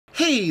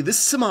Hey,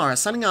 this is Timmara,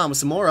 signing on with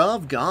some more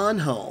of Gone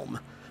Home.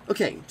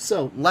 Okay,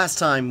 so last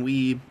time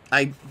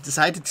I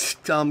decided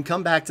to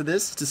come back to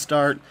this to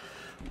start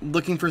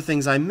looking for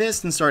things I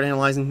missed and start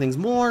analyzing things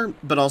more,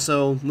 but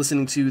also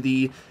listening to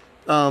the,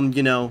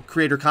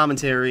 creator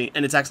commentary,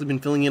 and it's actually been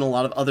filling in a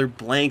lot of other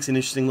blanks and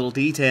interesting little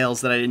details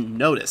that I didn't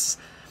notice.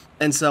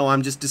 And so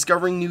I'm just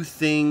discovering new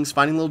things,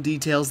 finding little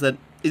details that,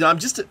 I'm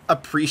just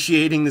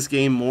appreciating this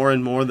game more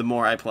and more the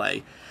more I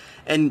play.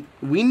 And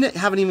we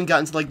haven't even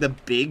gotten to, like, the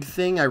big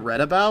thing I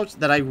read about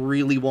that I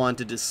really wanted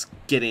to just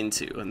get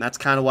into. And that's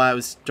kind of why I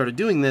started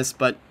doing this,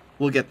 but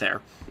we'll get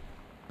there.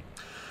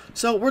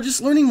 So we're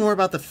just learning more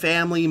about the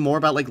family, more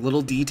about, like,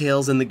 little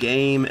details in the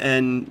game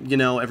and,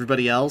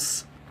 everybody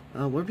else.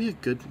 What would be a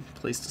good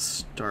place to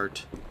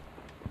start?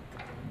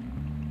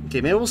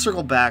 Okay, maybe we'll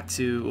circle back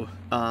to,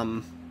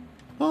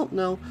 well,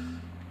 no.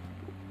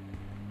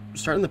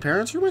 Start in the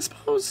parents' room, I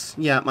suppose?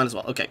 Yeah, might as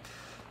well. Okay.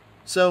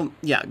 So,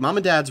 yeah, Mom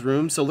and Dad's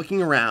room. So,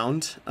 looking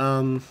around,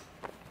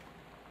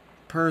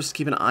 purse,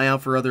 keep an eye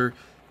out for other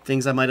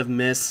things I might have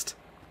missed.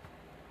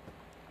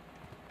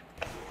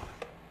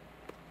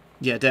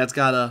 Yeah, Dad's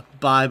got a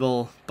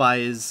Bible by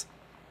his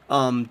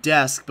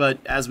desk, but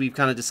as we've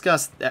kind of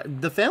discussed,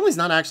 the family's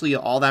not actually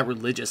all that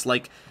religious.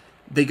 Like,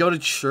 they go to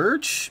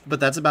church, but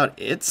that's about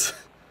it.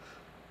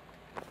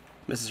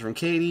 Message from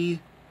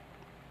Katie.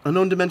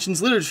 Unknown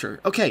Dimensions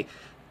Literature. Okay.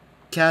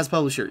 Kaz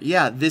Publisher.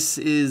 Yeah, this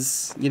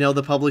is,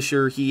 the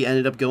publisher he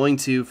ended up going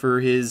to for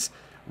his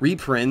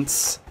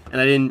reprints,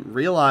 and I didn't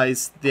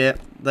realize that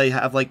they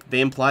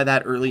imply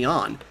that early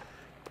on.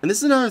 And this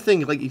is another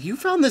thing, like, if you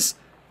found this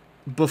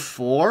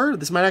before,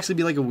 this might actually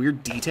be, like, a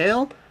weird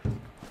detail.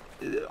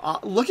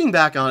 Looking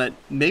back on it,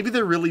 maybe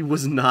there really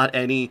was not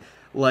any,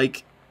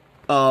 like,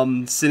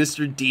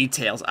 sinister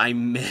details I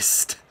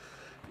missed.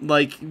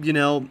 Like,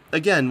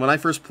 again, when I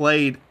first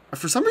played,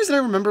 for some reason I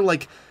remember,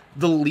 like,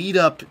 the lead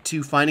up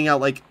to finding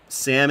out, like,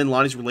 Sam and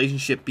Lonnie's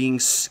relationship being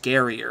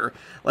scarier.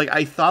 Like,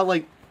 I thought,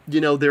 like,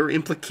 there were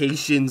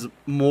implications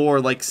more,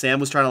 like, Sam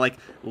was trying to, like,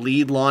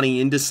 lead Lonnie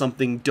into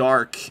something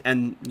dark,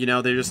 and,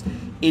 they're just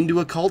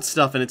into occult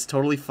stuff, and it's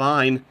totally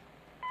fine.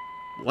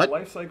 What? The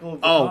life cycle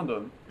of the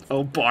condom.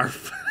 Oh,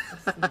 barf.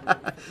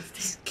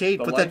 Kate,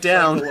 put that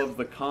down. The life cycle of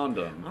the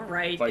condom. All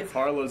right. By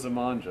Carla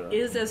Zamanja.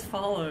 Is as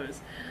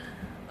follows.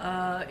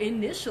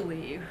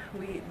 Initially,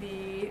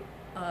 the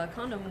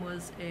condom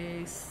was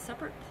a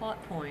separate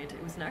plot point.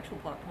 It was an actual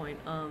plot point.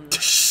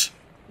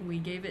 We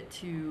gave it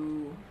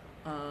to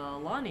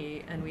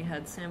Lonnie, and we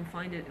had Sam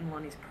find it in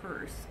Lonnie's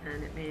purse,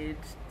 and it made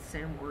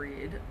Sam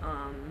worried.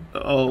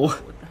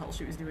 What the hell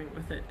she was doing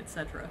with it,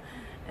 etc.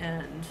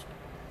 And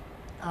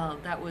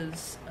that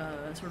was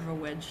sort of a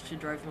wedge to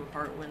drive them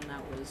apart when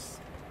that was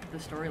the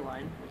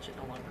storyline, which it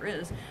no longer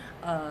is.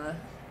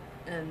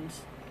 And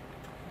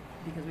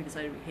because we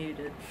decided we hated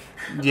it.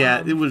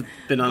 Yeah, it would have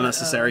been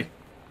unnecessary.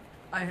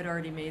 I had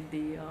already made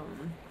the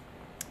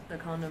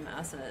condom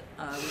asset,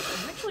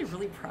 which I'm actually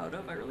really proud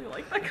of. I really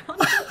like that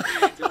condom.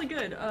 It's really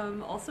good.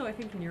 Also, I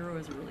think Nero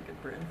is a really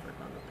good brand for a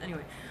condom.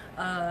 Anyway.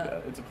 Yeah,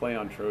 it's a play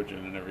on Trojan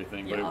and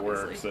everything, but it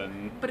obviously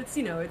works. But it's,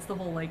 it's the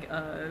whole, like,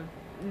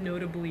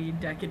 notably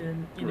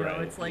decadent,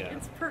 right, it's like,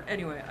 yeah.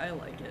 Anyway, I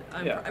like it.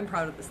 I'm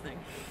proud of this thing.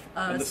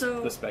 And the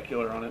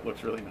specular on it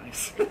looks really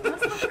nice.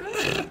 That's not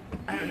good.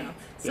 I don't know.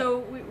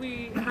 So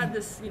we had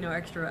this,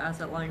 extra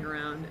asset lying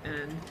around,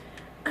 and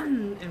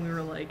we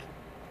were like,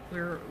 we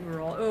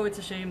were all, oh, it's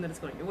a shame that it's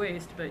going to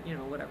waste, but,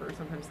 whatever,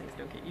 sometimes things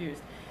don't get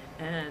used.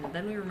 And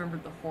then we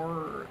remembered the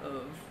horror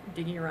of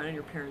digging around in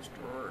your parents'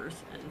 drawers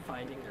and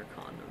finding their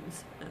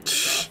condoms and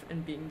stuff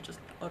and being just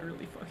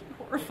utterly fucking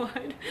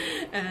horrified.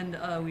 And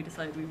we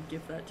decided we would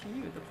give that to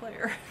you, the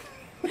player.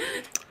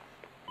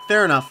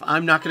 Fair enough.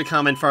 I'm not going to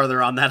comment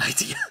farther on that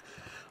idea.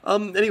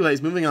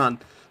 Anyways, moving on.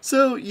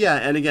 So, yeah,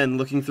 and again,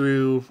 looking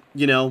through,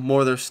 more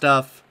of their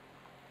stuff.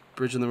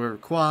 Bridge on the River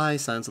Kwai,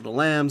 Silence of the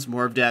Lambs,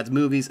 more of Dad's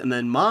movies, and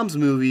then Mom's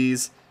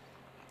movies,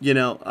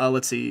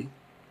 let's see.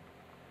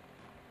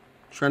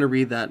 Trying to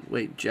read that.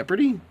 Wait,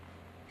 Jeopardy?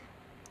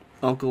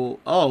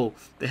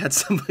 They had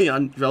somebody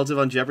relative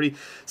on Jeopardy.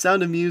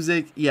 Sound of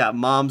Music, yeah,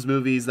 Mom's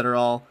movies that are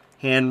all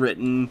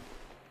handwritten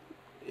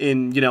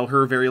in,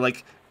 her very,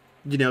 like,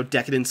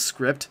 decadent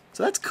script.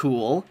 So that's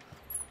cool.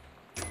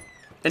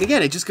 And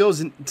again, it just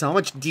goes into how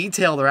much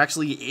detail there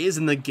actually is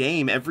in the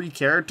game. Every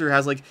character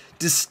has, like,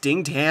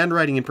 distinct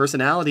handwriting and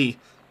personality.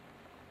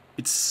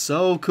 It's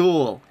so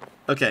cool.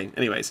 Okay,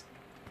 anyways.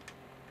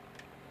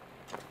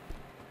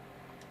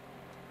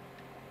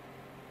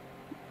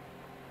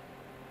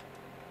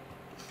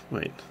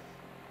 Wait.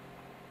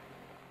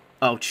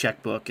 Oh,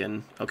 checkbook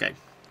and... Okay.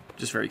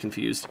 Just very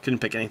confused. Couldn't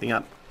pick anything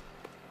up.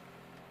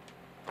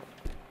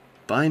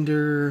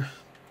 Binder...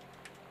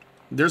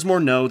 There's more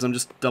nodes. I'm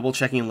just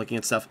double-checking and looking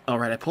at stuff. All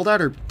right, I pulled out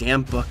her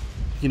damn book.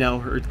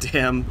 Her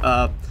damn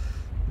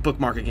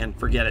bookmark again.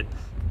 Forget it.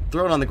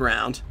 Throw it on the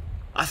ground.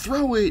 I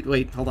throw it...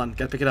 Wait, hold on.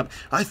 Gotta pick it up.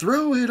 I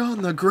throw it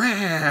on the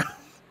ground.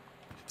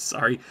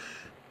 Sorry.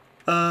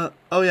 Oh,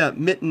 yeah.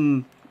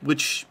 Mitten,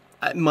 which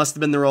must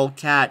have been their old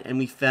cat, and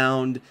we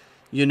found,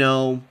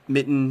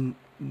 Mitten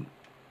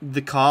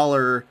the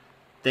collar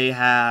they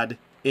had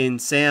in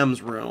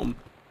Sam's room.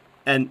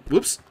 And,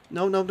 whoops,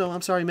 no,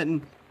 I'm sorry,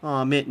 Mitten.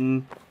 Aw,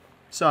 Mitten.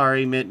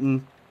 Sorry,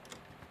 Mitten.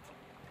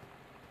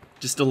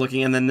 Just still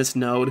looking, and then this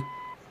node.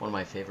 One of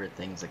my favorite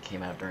things that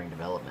came out during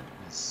development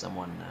was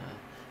someone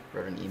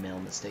wrote an email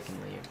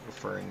mistakenly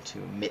referring to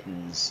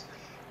Mittens,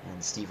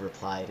 and Steve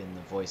replied in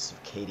the voice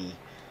of Katie,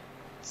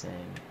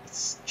 saying,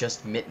 "It's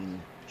just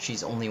Mitten.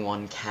 She's only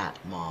one cat,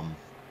 Mom."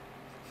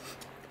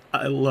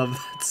 I love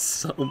that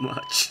so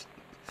much.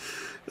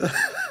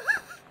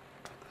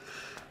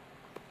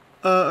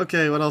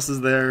 Okay, what else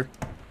is there?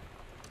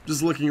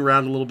 Just looking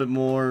around a little bit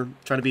more,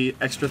 trying to be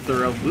extra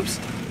thorough. Whoops.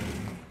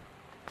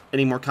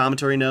 Any more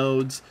commentary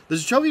nodes?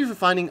 There's a trophy for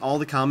finding all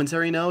the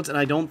commentary nodes, and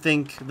I don't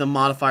think the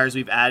modifiers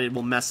we've added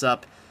will mess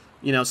up,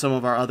 you know, some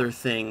of our other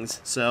things.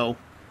 So,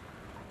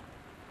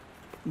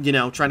 you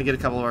know, trying to get a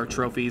couple of our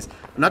trophies.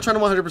 I'm not trying to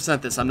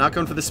 100% this. I'm not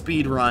going for the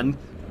speed run.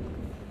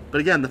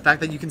 But again, the fact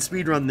that you can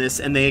speed run this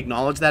and they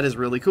acknowledge that is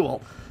really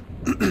cool.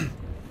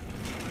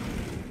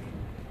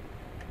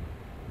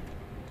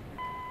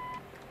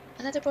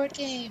 Another board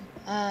game.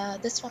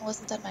 This one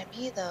wasn't done by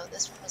me, though.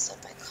 This one was done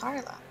by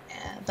Carla.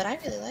 But I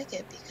really like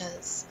it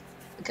because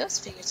the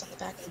ghost figures on the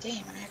back of the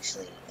game are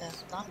actually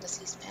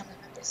long-deceased family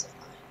members of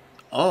mine.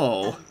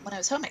 Oh. When I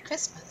was home at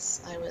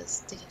Christmas, I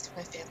was digging through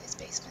my family's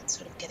basement,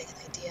 sort of getting an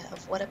idea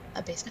of what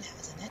a basement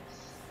has in it,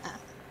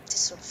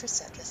 just sort of for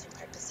set listing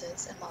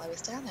purposes. And while I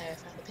was down there, I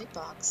found a big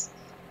box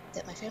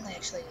that my family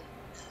actually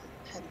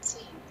hadn't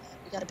seen.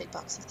 We got a big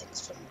box of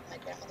things from my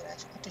grandmother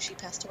after she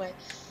passed away.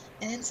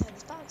 And inside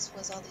this box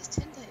was all these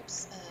tin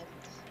types,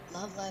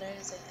 love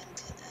letters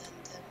and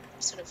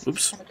sort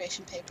of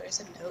immigration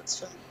papers and notes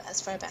from as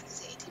far back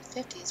as the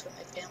 1850s when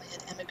my family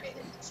had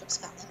emigrated from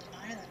Scotland and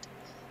Ireland.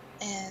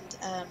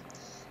 And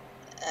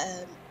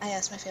I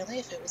asked my family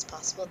if it was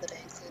possible that I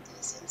include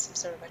these in some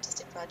sort of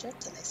artistic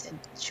project, and they said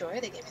sure.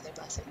 They gave me their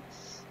blessing,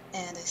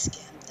 and I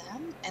scanned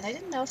them. And I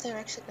didn't know if they were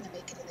actually going to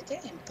make it in the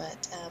game,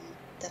 but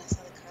then I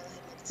saw that Carla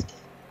had made a scan,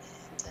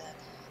 and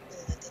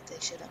really liked that they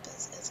showed up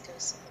as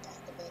ghosts on the back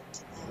of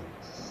it.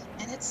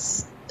 And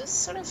it's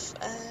sort of,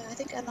 I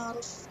think, a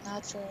nod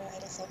for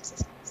idle thumb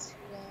systems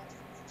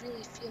who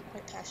really feel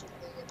quite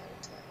passionately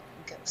about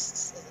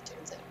ghosts, as it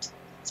turns out.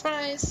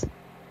 Surprise!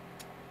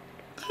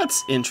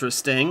 That's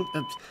interesting.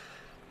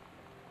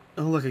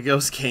 Oh, look, a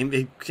ghost game.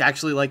 It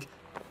actually, like,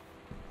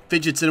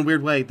 fidgets in a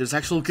weird way. There's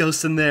actual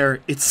ghosts in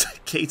there. It's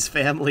Kate's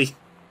family.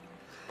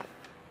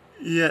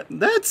 Yeah,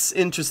 that's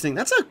interesting.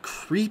 That's a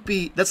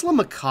creepy... That's a little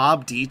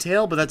macabre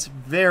detail, but that's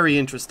very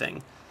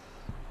interesting.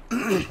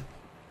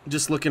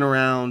 Just looking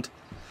around.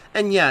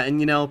 And yeah, and,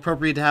 you know,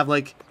 appropriate to have,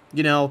 like,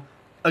 you know,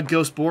 a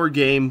ghost board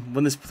game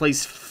when this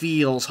place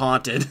feels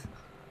haunted.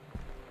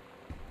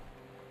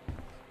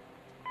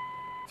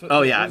 So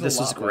oh yeah, this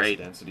is great.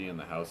 There's density in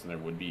the house than there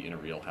would be in a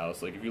real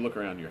house. Like if you look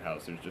around your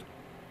house, there's just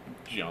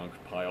junk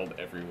piled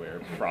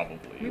everywhere. Probably.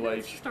 Maybe like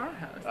it's just our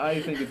house.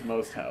 I think it's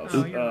most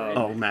houses. Oh, you're right.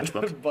 Oh,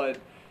 matchbook. But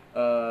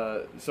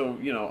so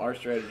you know, our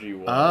strategy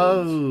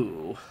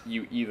was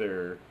you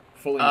either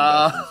fully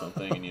invest in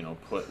something and you know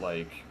put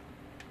like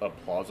a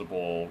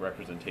plausible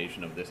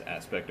representation of this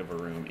aspect of a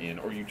room in,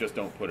 or you just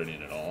don't put it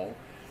in at all.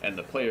 And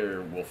the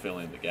player will fill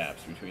in the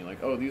gaps between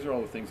like, oh, these are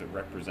all the things that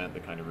represent the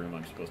kind of room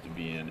I'm supposed to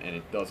be in, and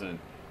it doesn't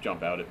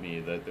jump out at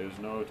me that there's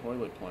no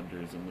toilet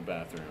plungers in the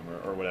bathroom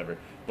or whatever.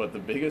 But the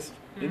biggest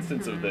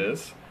instance of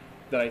this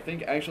that I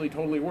think actually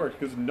totally worked,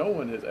 because no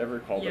one has ever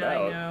called it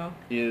out,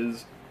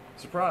 is,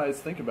 surprise,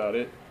 think about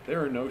it,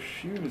 there are no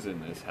shoes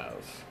in this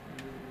house.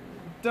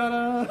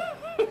 Ta-da!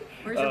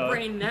 Where's your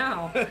brain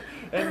now?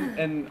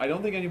 and I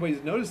don't think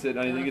anybody's noticed it,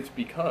 and I think it's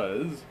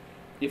because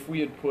if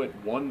we had put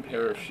one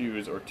pair of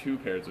shoes or two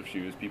pairs of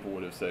shoes, people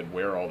would have said,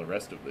 where are all the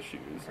rest of the shoes?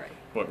 Right.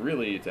 But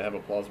really, to have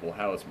a plausible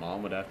house,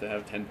 Mom would have to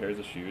have 10 pairs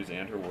of shoes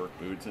and her work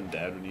boots, and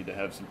Dad would need to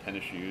have some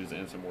tennis shoes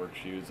and some work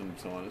shoes and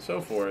so on and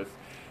so forth.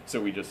 So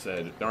we just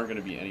said, there aren't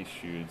going to be any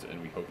shoes,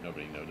 and we hope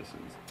nobody notices.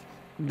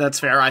 That's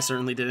fair, I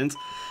certainly didn't.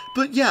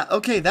 But yeah,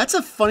 okay, that's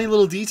a funny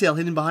little detail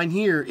hidden behind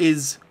here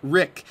is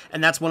Rick,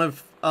 and that's one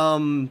of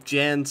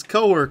Jan's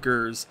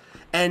coworkers.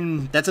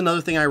 And that's another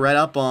thing I read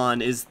up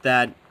on, is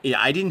that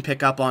I didn't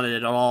pick up on it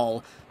at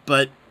all,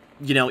 but,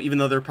 you know, even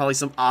though there are probably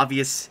some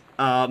obvious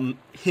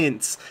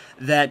hints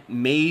that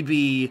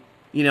maybe,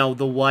 you know,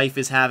 the wife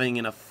is having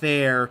an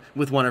affair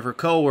with one of her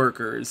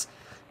coworkers,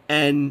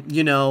 and,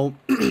 you know,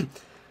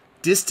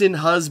 distant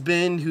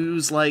husband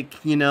who's like,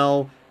 you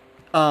know,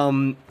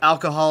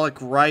 alcoholic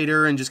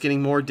writer and just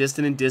getting more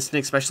distant and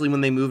distant, especially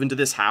when they move into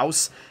this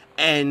house,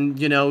 and,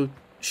 you know,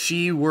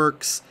 she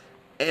works...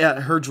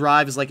 her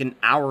drive is like an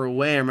hour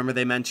away, I remember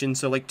they mentioned,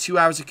 so like 2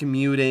 hours of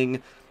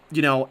commuting,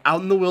 you know,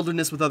 out in the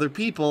wilderness with other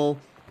people.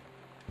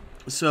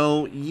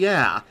 So,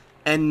 yeah.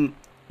 And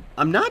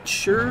I'm not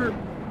sure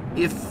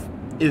if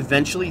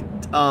eventually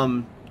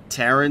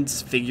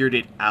Terrance figured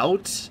it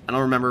out. I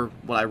don't remember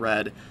what I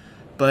read.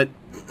 But,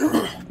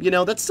 you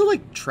know, that's still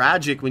like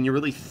tragic when you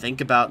really think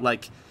about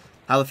like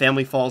how the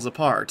family falls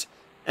apart.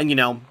 And, you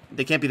know,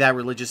 they can't be that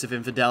religious if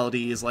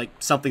infidelity is like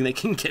something they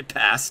can get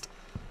past.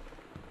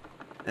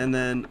 and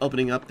then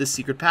opening up this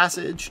secret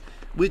passage,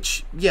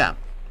 which, yeah.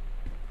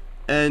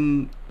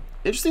 And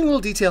interesting little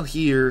detail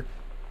here,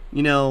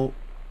 you know,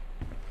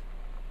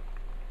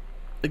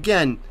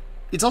 again,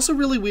 it's also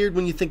really weird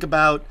when you think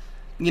about,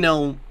 you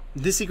know,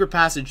 this secret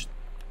passage,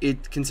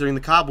 considering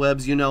the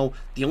cobwebs, you know,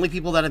 the only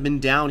people that have been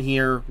down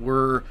here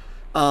were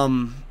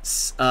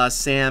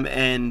Sam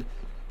and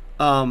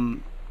oh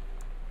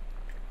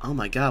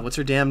my god, what's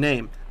her damn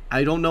name?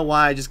 I don't know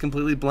why I just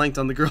completely blanked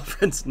on the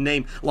girlfriend's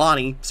name.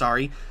 Lonnie,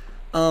 sorry.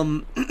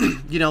 You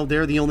know,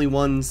 they're the only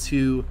ones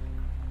who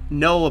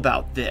know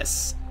about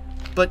this.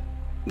 But,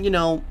 you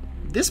know,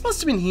 this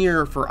must have been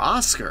here for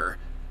Oscar.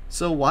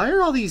 So why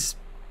are all these,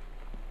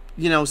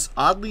 you know,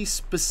 oddly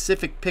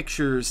specific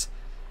pictures,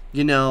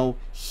 you know,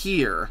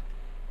 here?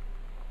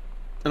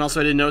 And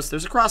also I didn't notice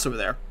there's a cross over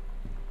there.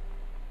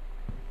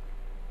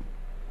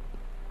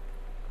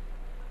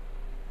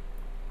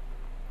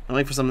 I'm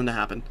waiting for something to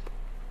happen.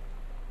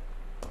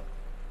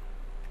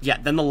 Yeah,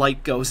 then the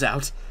light goes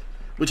out.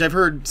 Which I've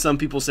heard some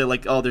people say,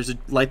 like, oh, there's a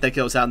light that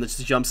goes out and it's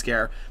a jump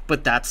scare.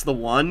 But that's the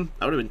one?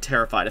 I would have been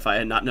terrified if I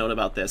had not known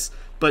about this.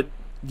 But,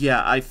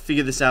 yeah, I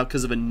figured this out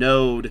because of a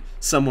node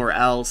somewhere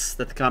else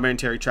that the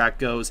commentary track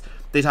goes.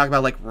 They talk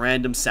about, like,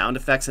 random sound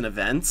effects and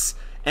events.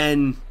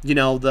 And, you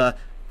know,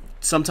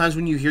 sometimes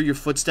when you hear your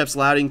footsteps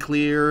loud and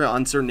clear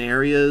on certain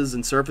areas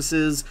and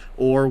surfaces,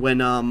 or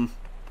when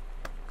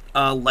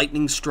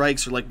lightning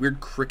strikes or, like, weird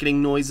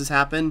cricketing noises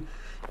happen,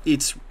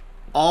 it's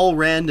all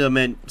random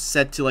and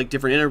set to like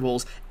different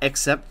intervals,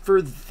 except for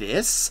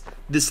this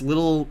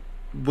little,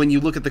 when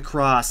you look at the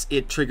cross,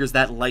 it triggers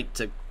that light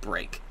to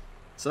break.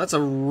 So that's a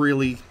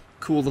really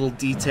cool little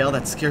detail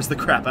that scares the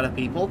crap out of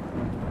people.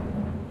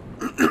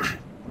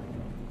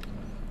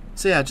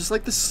 So yeah, just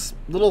like this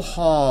little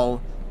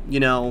hall, you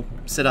know,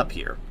 set up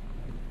here.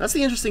 That's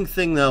the interesting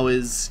thing though,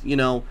 is, you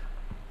know,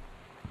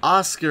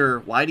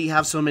 Oscar, why do you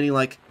have so many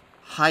like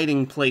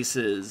hiding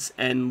places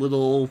and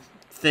little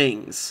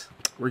things?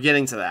 We're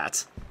getting to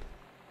that.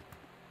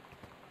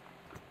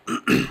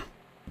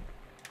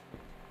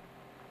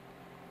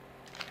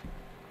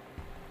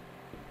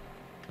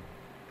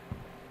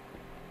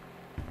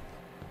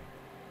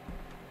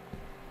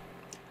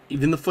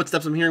 Even the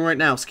footsteps I'm hearing right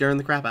now scaring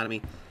the crap out of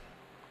me.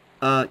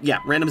 Yeah,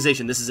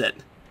 randomization, this is it.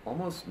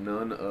 Almost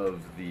none of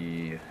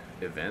the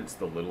events,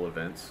 the little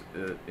events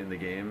in the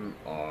game,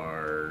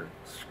 are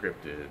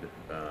scripted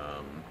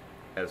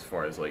as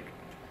far as like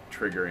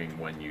triggering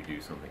when you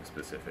do something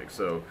specific.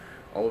 So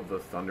all of the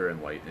thunder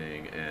and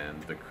lightning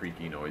and the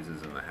creaky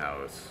noises in the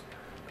house,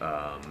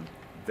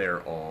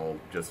 they're all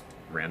just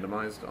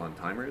randomized on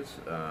timers.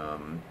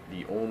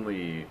 The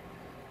only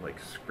like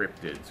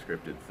scripted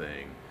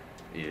thing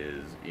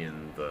is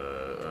in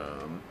the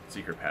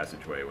secret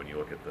passageway. When you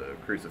look at the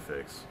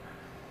crucifix,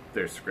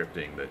 there's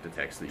scripting that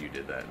detects that you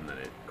did that, and then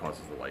it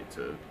causes the light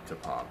to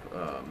pop,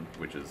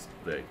 which is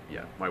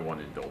my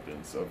one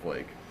indulgence of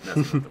like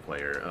messing with the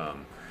player.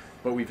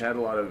 But we've had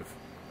a lot of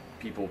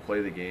people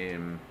play the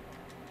game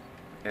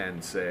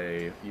and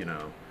say, you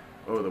know,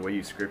 oh, the way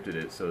you scripted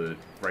it so that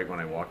right when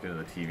I walked into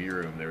the TV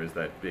room there was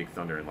that big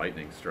thunder and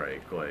lightning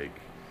strike, like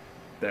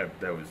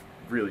that was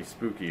really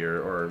spooky,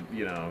 or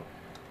you know,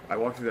 I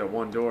walked through that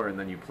one door and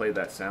then you played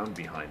that sound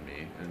behind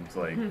me, and it's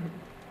like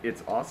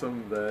it's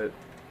awesome that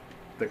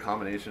the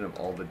combination of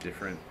all the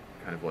different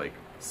kind of like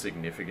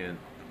significant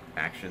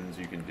actions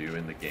you can do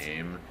in the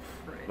game,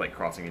 right, like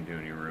crossing into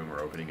a new room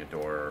or opening a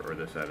door or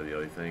this, that, or the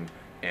other thing,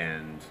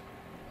 and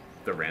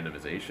the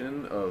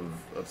randomization of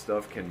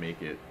stuff can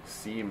make it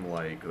seem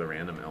like the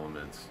random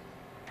elements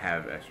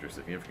have extra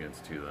significance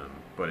to them,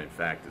 but in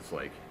fact it's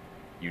like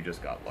you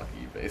just got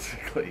lucky,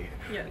 basically.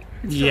 Yeah.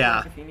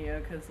 Yeah.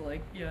 Because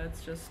like, yeah,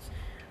 it's just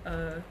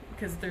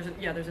because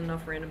there's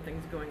enough random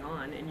things going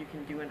on, and you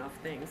can do enough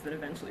things that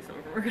eventually some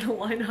of them are going to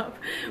line up,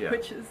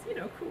 which is, you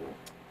know, cool.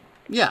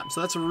 Yeah,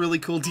 so that's a really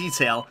cool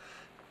detail.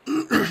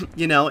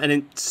 You know, and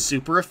it's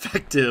super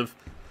effective.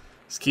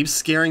 This keeps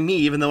scaring me,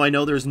 even though I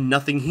know there's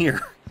nothing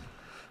here.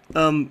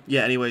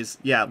 Yeah, anyways,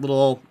 yeah,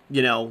 little,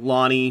 you know,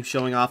 Lonnie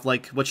showing off,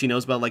 like, what she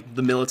knows about, like,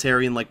 the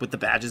military and, like, what the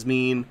badges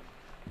mean.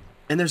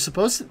 And there's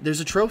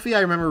a trophy I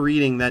remember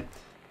reading that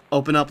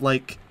open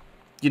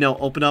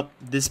up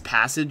this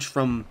passage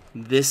from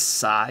this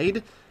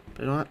side,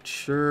 but I'm not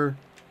sure.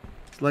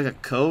 It's like a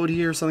code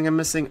here or something I'm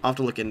missing. I'll have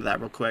to look into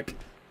that real quick.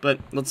 But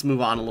let's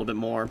move on a little bit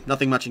more.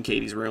 Nothing much in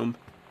Katie's room.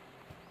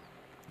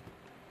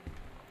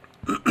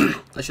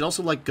 I should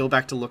also, like, go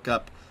back to look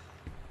up,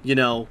 you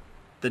know,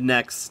 the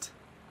next...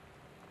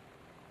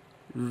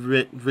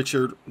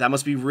 Richard, that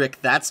must be Rick.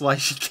 That's why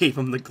she gave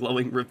him the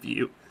glowing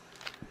review.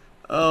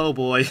 Oh,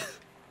 boy.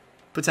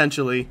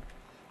 Potentially.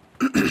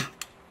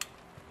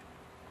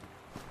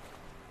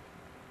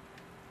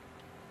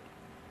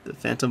 The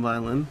Phantom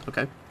Violin.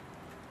 Okay.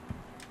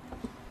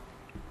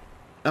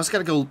 I just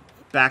gotta go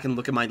back and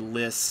look at my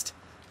list.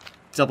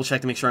 Double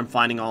check to make sure I'm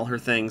finding all her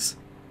things.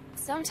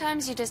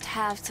 Sometimes you just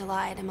have to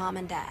lie to Mom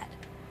and Dad.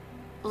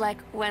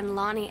 Like when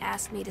Lonnie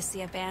asked me to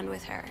see a band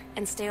with her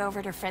and stay over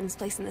at her friend's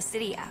place in the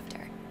city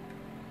after.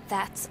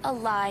 That's a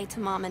lie to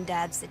Mom and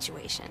Dad's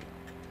situation.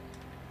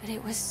 but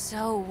it was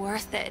so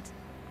worth it.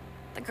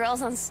 The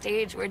girls on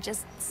stage were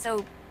just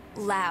so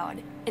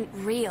loud and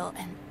real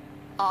and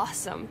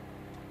awesome.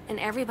 And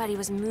everybody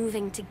was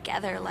moving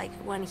together like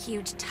one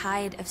huge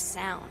tide of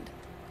sound.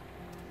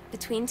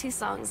 Between two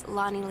songs,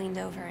 Lonnie leaned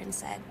over and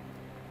said,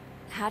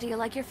 "How do you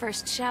like your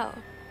first show?"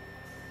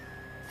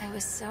 I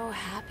was so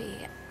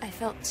happy. I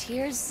felt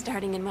tears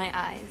starting in my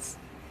eyes.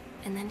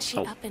 And then she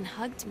up and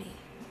hugged me.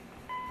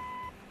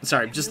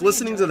 Sorry, just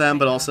listening to them,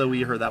 but also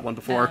we heard that one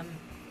before.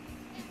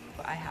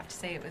 I have to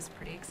say it was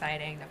pretty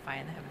exciting to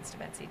find the Heavens to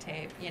Betsy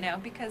tape, you know,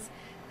 because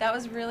that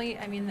was really,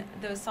 I mean,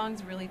 those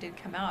songs really did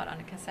come out on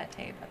a cassette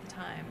tape at the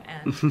time,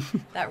 and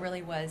that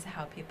really was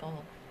how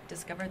people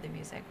discovered the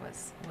music,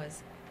 was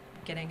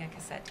getting a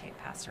cassette tape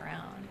passed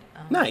around.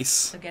 Nice.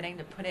 So getting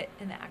to put it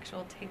in the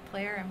actual tape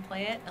player and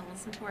play it and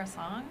listen to our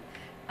song,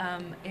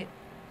 it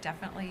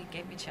definitely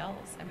gave me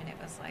chills. I mean, it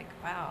was like,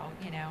 wow,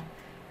 you know,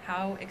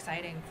 how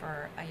exciting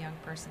for a young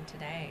person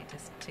today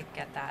just to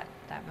get that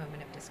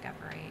moment of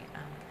discovery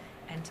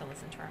and to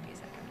listen to our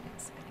music. I mean, I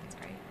think it's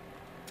great.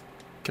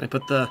 Can I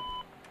put the...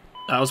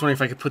 I was wondering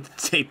if I could put the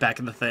tape back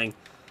in the thing.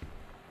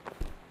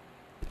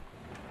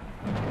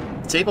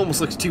 The tape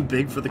almost looks too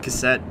big for the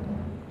cassette.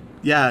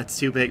 Yeah, it's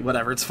too big.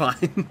 Whatever, it's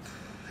fine.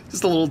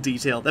 Just a little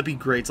detail. That'd be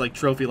great to, like,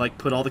 trophy, like,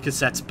 put all the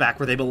cassettes back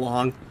where they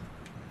belong.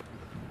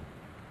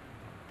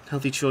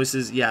 Healthy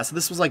choices. Yeah, so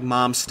this was, like,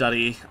 mom's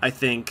study, I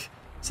think.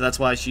 So that's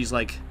why she's,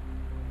 like...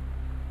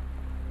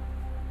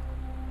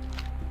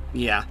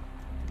 Yeah.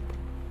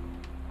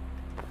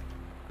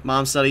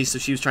 Mom studies, so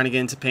she was trying to get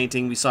into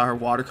painting. We saw her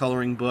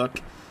watercoloring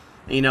book.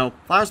 And, you know,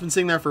 flower's been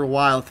sitting there for a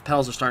while. The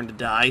petals are starting to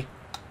die.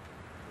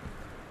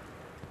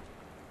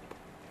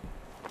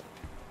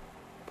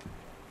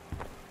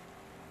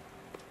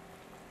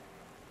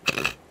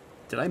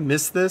 Did I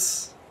miss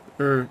this?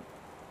 Or...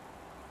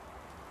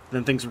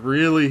 Then things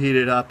really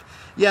heated up.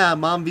 Yeah,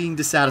 Mom being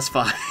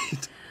dissatisfied.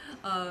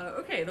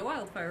 Okay, the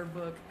Wildfire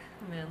book.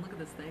 Oh, man, look at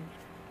this thing.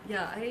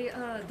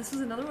 Yeah, this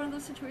was another one of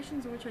those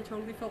situations in which I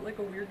totally felt like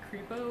a weird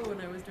creepo when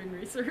I was doing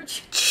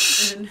research.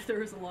 And there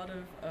was a lot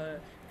of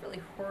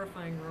really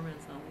horrifying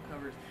romance novel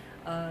covers.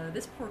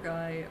 This poor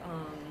guy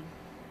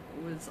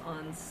was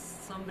on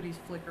somebody's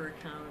Flickr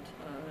account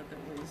that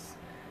was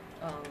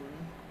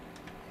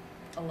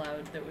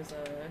allowed, that was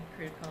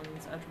Creative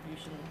Commons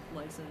Attribution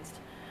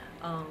licensed.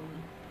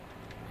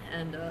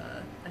 And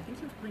I think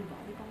he was playing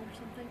volleyball or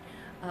something.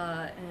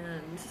 I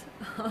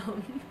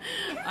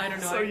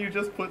don't know. So you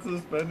just put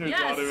suspenders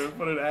Yes. on him and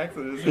put an axe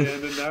in his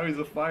hand, and now he's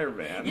a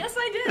fireman. Yes,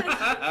 I did.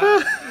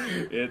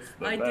 It's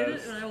the I best. did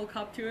it, and I will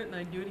cop to it, and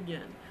I do it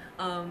again.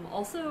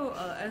 Also,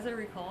 as I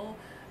recall,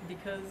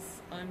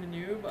 because I'm a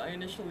noob, I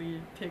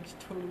initially picked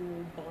total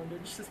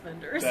bondage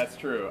suspenders. That's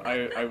true.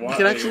 I You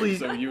can actually...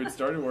 So you had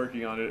started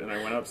working on it, and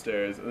I went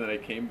upstairs, and then I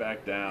came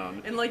back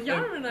down. And like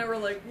Yana and I were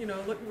like, you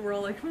know, we're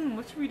all like,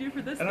 what should we do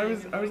for this? And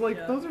thing? I was like,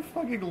 yeah. those are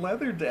fucking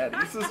leather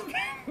daddy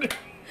suspenders.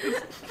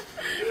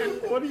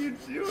 What are you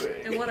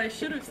doing? And what I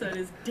should have said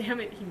is, damn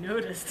it, he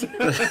noticed. You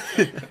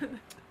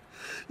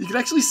can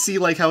actually see,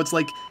 like, how it's,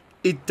 like,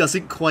 it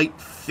doesn't quite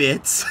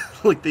fit.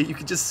 Like, you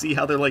can just see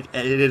how they're, like,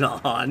 edited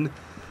on.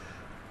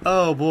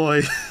 Oh,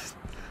 boy.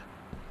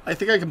 I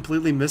think I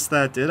completely missed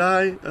that, did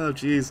I? Oh,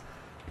 jeez.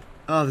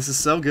 Oh, this is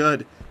so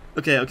good.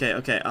 Okay.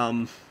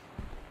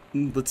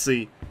 Let's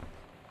see.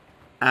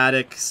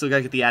 Attic. Still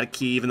gotta get the attic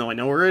key, even though I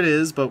know where it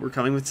is, but we're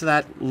coming to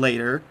that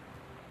later.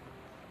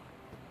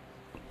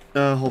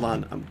 Hold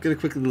on. I'm gonna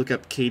quickly look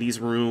up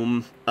Katie's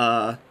room.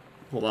 Hold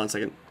on a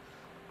second.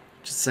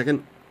 Just a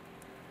second.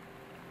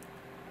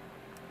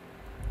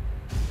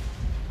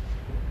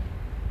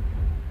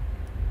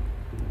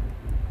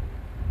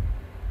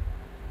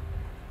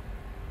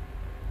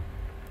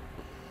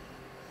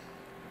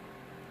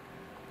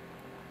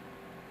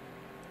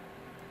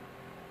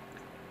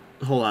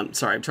 Hold on,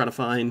 sorry, I'm trying to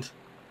find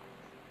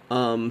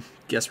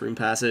guest room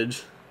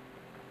passage.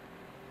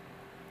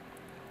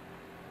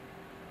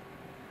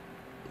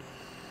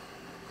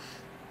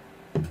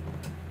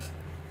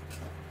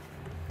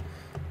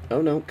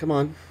 Oh no, come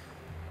on.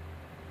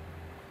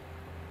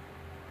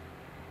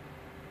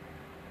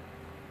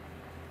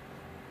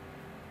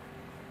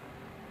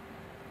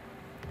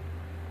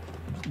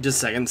 Just a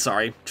second,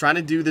 sorry. Trying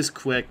to do this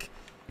quick.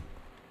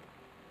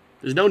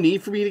 There's no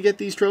need for me to get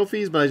these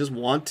trophies, but I just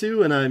want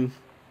to, and I'm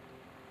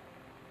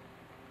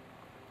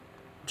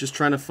just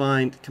trying to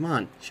find... Come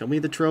on, show me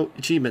the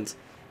achievements.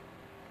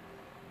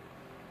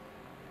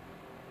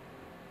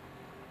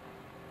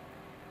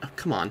 Oh,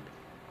 come on.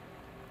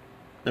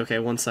 Okay,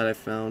 one side I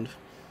found.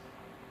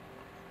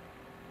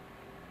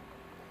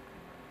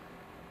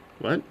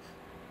 What?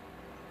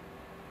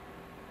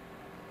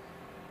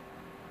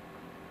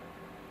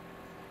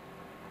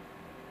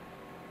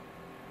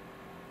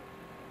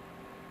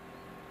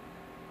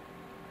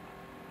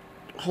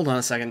 Hold on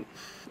a second.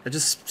 I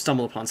just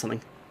stumbled upon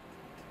something.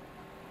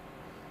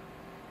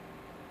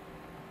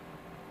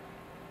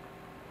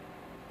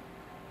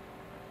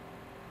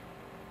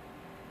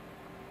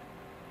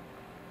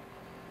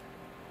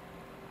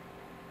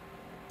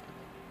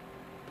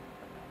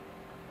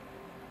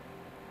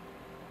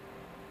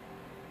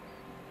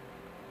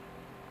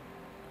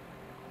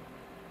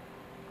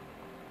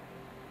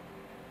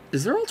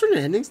 Is there alternate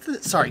endings to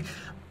this? Sorry.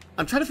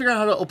 I'm trying to figure out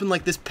how to open,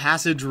 like, this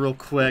passage real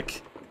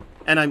quick.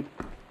 And I'm...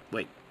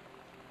 Wait.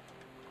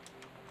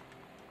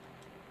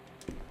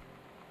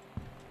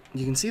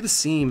 You can see the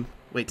seam.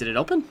 Wait, did it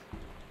open?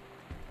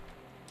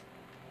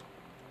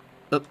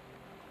 Oh.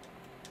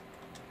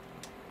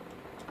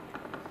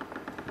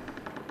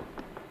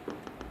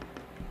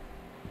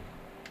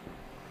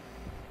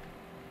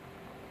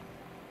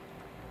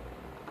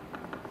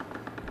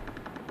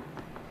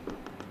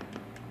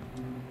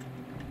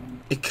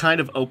 It kind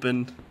of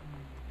opened.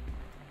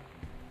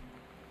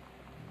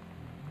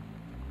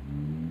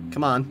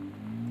 Come on.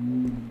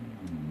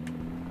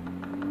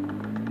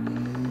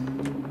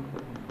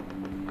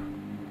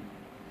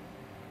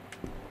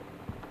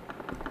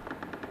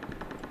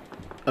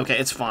 Okay,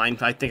 it's fine.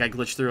 I think I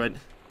glitched through it.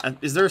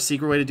 Is there a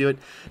secret way to do it?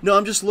 No,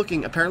 I'm just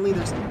looking. Apparently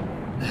there's...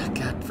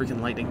 God,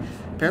 freaking lightning.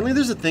 Apparently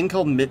there's a thing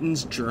called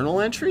Mitten's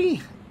journal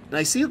entry. And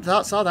I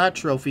saw that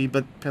trophy,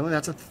 but apparently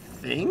that's a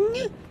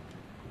thing?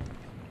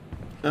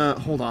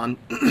 Hold on.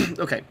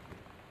 Okay.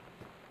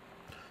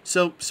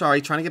 So,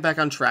 sorry, trying to get back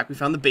on track. We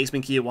found the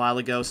basement key a while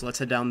ago, so let's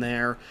head down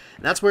there.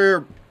 And that's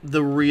where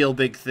the real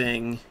big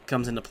thing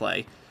comes into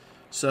play.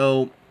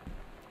 So,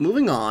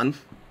 moving on.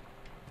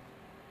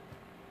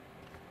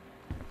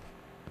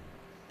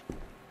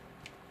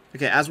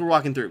 Okay, as we're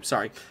walking through,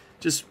 sorry.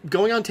 Just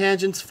going on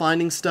tangents,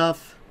 finding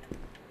stuff.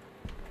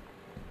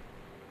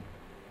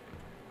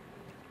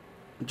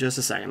 Just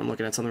a second, I'm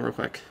looking at something real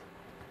quick.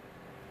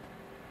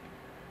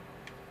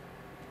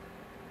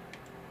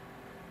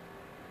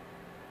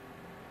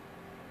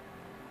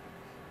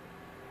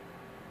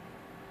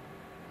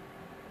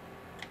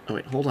 Oh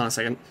wait, hold on a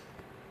second.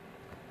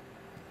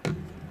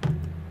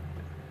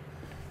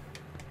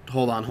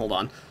 Hold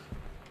on.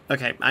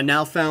 Okay, I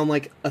now found,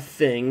 like, a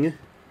thing.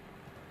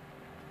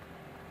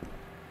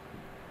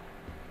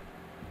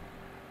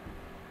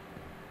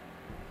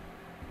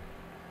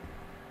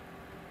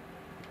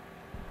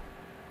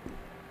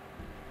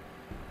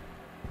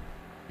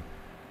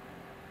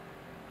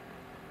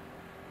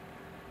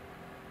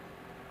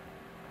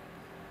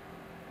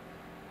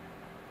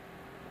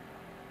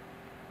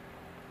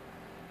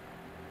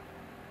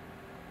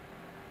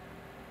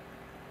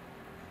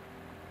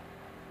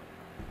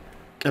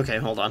 Okay,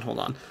 hold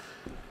on.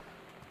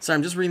 Sorry,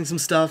 I'm just reading some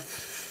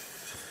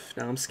stuff.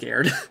 Now I'm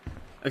scared.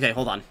 Okay,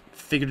 hold on.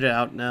 Figured it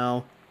out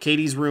now.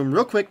 Katie's room,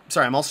 real quick.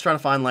 Sorry, I'm also trying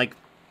to find, like...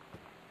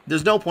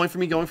 There's no point for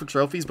me going for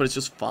trophies, but it's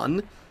just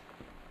fun.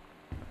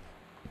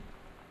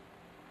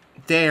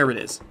 There it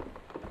is.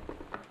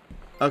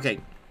 Okay,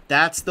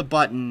 that's the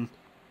button.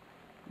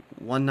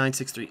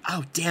 1963.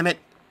 Oh, damn it.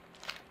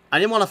 I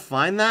didn't want to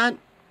find that,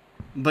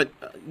 but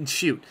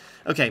shoot.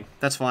 Okay,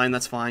 that's fine.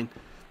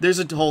 There's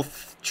a whole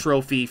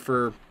trophy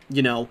for,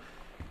 you know,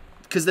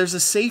 because there's a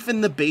safe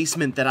in the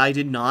basement that I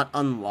did not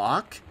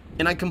unlock,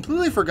 and I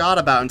completely forgot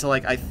about until,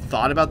 like, I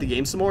thought about the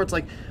game some more. It's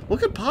like, what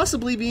could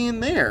possibly be in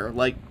there?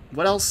 Like,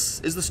 what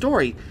else is the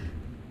story?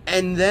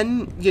 And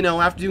then, you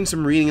know, after doing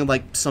some reading of,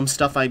 like, some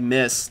stuff I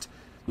missed,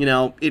 you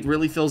know, it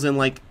really fills in,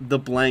 like, the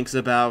blanks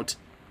about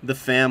the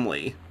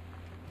family.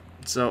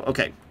 So,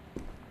 okay.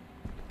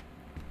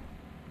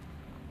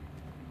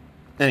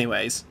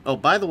 Anyways, oh,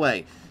 by the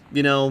way,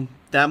 you know,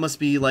 that must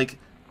be, like,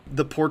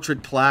 the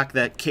portrait plaque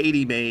that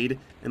Katie made,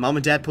 and Mom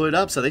and Dad put it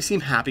up, so they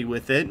seem happy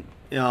with it.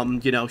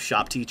 You know,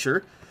 shop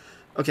teacher.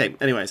 Okay,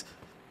 anyways.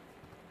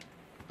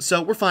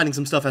 So, we're finding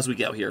some stuff as we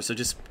go here, so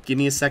just give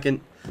me a second.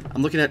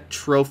 I'm looking at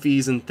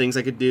trophies and things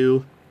I could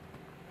do.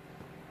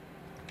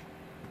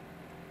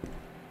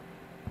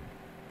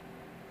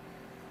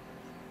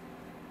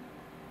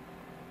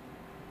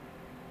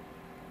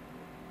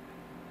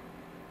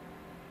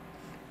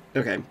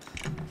 Okay.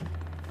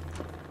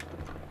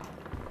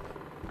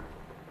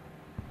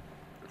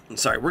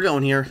 Sorry, we're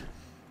going here.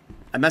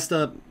 I messed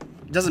up.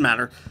 Doesn't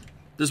matter.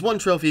 There's one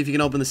trophy if you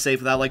can open the safe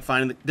without, like,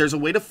 finding... There's a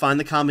way to find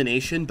the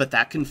combination, but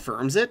that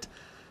confirms it.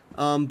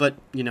 But,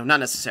 you know,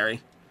 not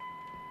necessary.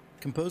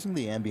 Composing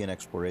the ambient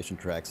exploration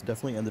tracks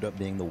definitely ended up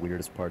being the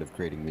weirdest part of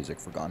creating music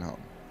for Gone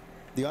Home.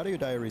 The audio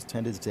diaries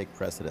tended to take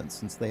precedence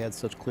since they had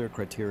such clear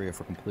criteria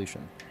for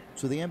completion.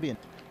 So the ambient...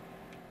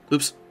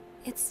 Oops.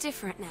 It's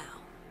different now.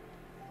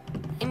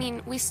 I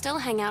mean, we still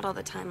hang out all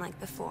the time like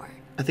before.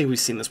 I think we've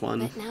seen this one.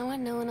 But now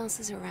when no one else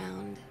is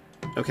around...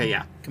 Okay,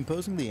 yeah.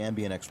 Composing the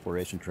ambient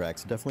exploration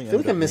tracks definitely I feel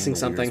ended like up I'm missing being the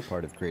something. weirdest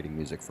part of creating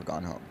music for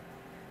Gone Home.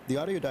 The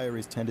audio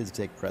diaries tended to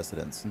take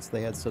precedence since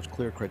they had such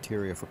clear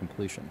criteria for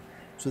completion,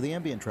 so the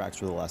ambient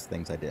tracks were the last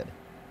things I did.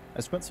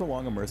 I spent so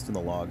long immersed in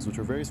the logs, which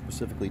were very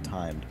specifically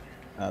timed,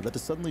 that to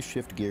suddenly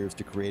shift gears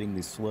to creating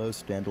these slow,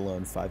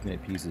 standalone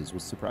 5-minute pieces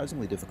was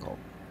surprisingly difficult.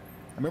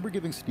 I remember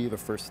giving Steve a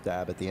first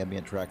stab at the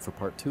ambient track for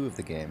part 2 of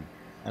the game,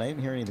 and I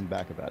didn't hear anything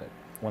back about it.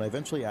 When I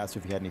eventually asked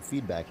if he had any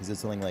feedback, he said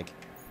something like,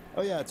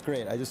 "Oh yeah, it's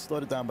great, I just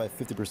slowed it down by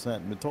 50%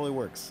 and it totally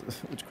works,"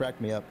 which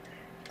cracked me up,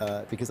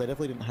 because I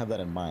definitely didn't have that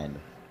in mind.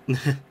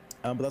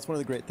 But that's one of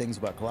the great things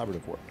about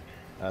collaborative work,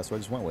 so I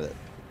just went with it.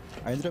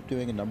 I ended up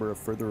doing a number of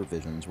further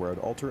revisions where I'd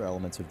alter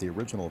elements of the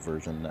original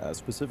version,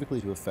 specifically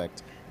to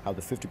affect how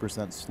the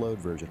 50% slowed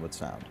version would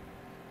sound.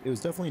 It was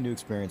definitely a new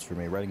experience for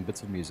me, writing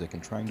bits of music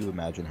and trying to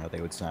imagine how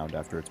they would sound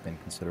after it's been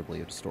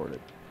considerably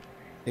distorted.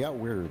 It got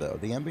weirder though.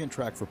 The ambient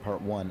track for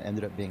part 1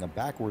 ended up being a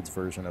backwards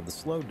version of the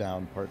slowed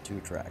down part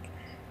 2 track.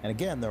 And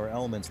again, there were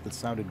elements that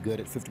sounded good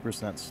at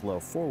 50% slow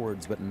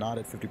forwards, but not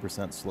at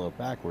 50% slow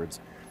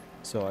backwards.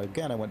 So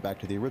again, I went back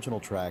to the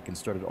original track and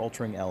started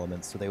altering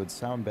elements so they would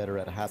sound better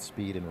at half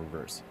speed in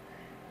reverse.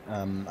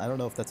 I don't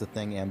know if that's a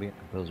thing ambient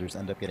composers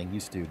end up getting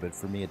used to, but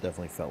for me it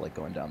definitely felt like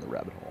going down the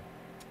rabbit hole.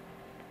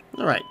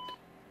 Alright.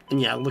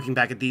 And yeah, looking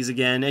back at these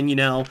again, and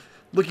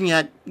looking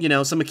at,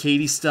 some of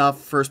Katie's stuff,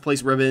 first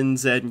place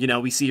ribbons, and,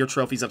 we see her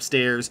trophies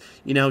upstairs.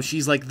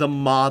 She's like the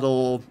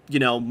model,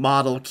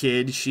 model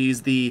kid.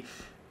 She's the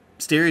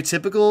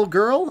stereotypical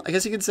girl, I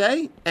guess you could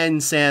say.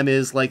 And Sam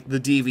is like the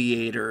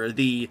deviator,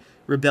 the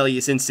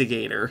rebellious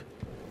instigator.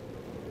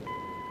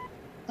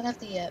 One of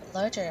the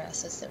larger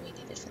assets that we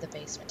needed for the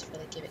basement to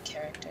really give it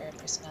character and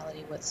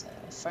personality was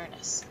a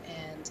furnace.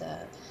 And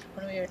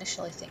when we were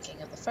initially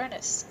thinking of the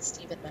furnace,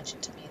 Steve had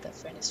mentioned to me the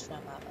furnace from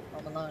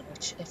Home Alone,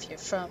 which if you're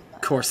from...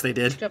 Of course they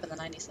did. If you grew up in the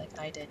 90s like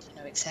I did, you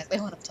know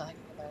exactly what I'm talking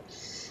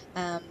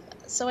about.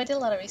 So I did a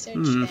lot of research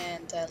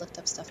and looked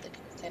up stuff that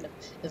could kind of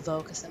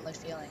evoke a similar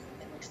feeling.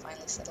 And we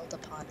finally settled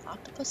upon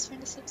octopus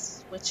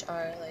furnaces, which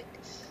are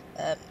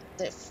like...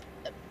 they're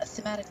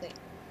thematically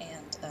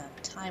and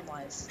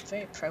time-wise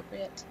very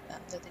appropriate.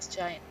 They're these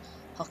giant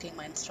hulking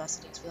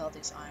monstrosities with all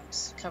these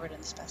arms covered in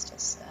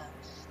asbestos.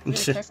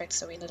 Really perfect,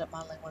 so we ended up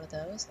modeling one of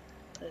those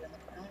and put it in the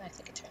corner, and I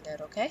think it turned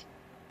out okay.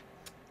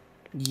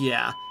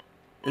 Yeah.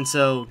 And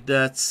so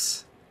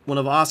that's one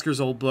of Oscar's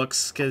old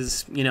books,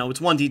 because,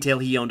 it's one detail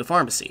he owned a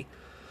pharmacy.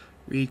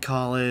 Reed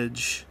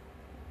College.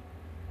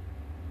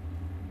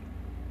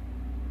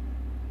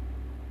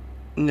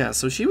 Yeah,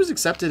 so she was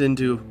accepted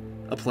into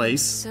a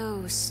place.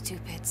 So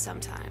stupid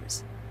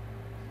sometimes.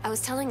 I was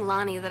telling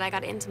Lonnie that I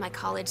got into my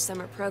college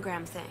summer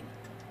program thing,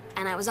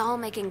 and I was all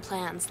making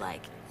plans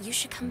like, you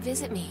should come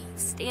visit me,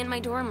 stay in my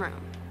dorm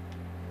room.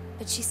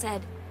 But she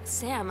said,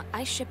 Sam,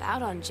 I ship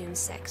out on June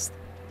 6th.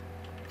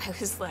 I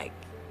was like,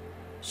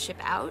 ship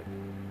out?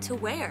 To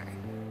where?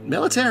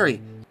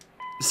 Military.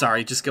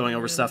 Sorry, just going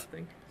over stuff.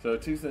 So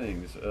 2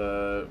 things.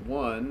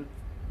 1,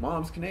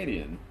 Mom's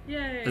Canadian.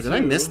 Yay! Did I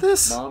miss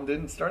this? Mom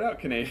didn't start out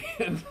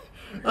Canadian.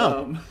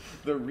 Oh.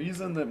 The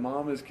reason that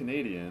Mom is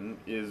Canadian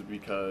is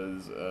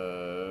because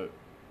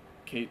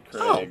Kate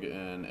Craig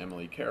and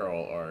Emily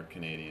Carroll are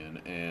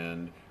Canadian,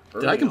 and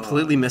did I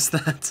completely miss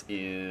that?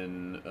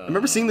 I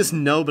remember seeing this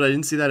note, but I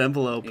didn't see that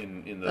envelope.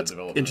 In the That's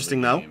development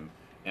interesting, of the though. game,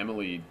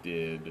 Emily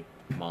did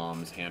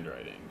Mom's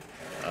handwriting.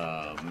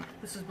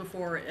 This is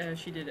before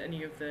she did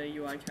any of the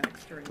UI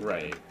text during the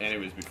Right, and it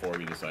was before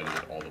we decided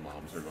that all the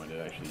moms were going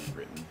to actually be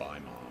written by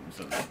moms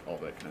and all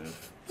that kind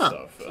of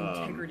stuff.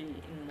 Integrity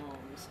in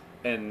moms.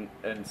 And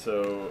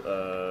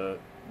so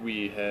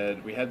we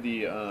had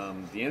the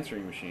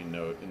answering machine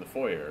note in the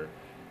foyer,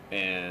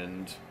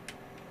 and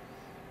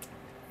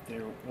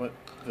there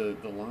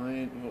the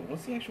line,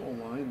 what's the actual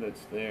line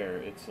that's there?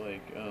 It's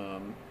like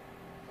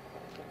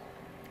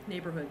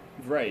Neighborhood.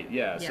 Right,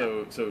 yeah.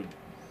 So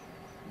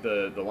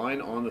the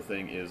line on the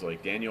thing is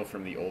like, Daniel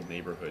from the old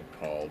neighborhood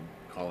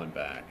call him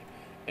back.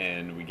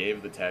 And we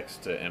gave the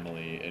text to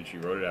Emily, and she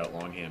wrote it out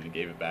longhand and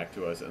gave it back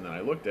to us. And then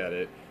I looked at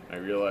it, and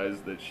I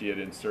realized that she had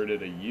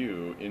inserted a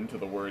U into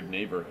the word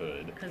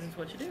neighborhood. Because it's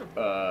what you do.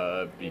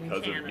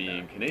 Because of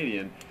being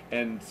Canadian.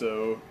 And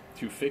so,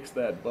 to fix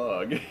that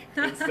bug,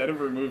 instead of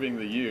removing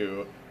the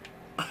U,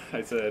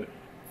 I said,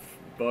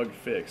 bug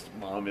fixed,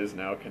 Mom is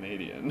now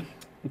Canadian.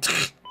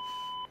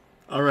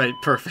 Alright,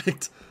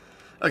 perfect.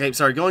 Okay,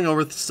 sorry, going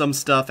over some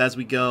stuff as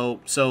we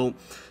go. So,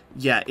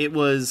 yeah, it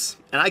was...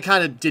 And I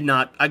kind of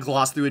I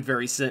glossed through it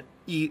very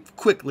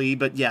quickly,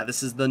 but yeah,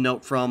 this is the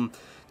note from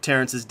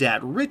Terrance's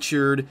dad,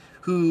 Richard,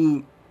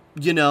 who,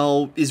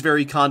 is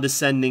very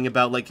condescending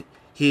about, like,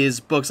 his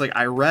books. Like,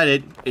 I read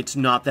it, it's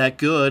not that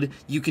good,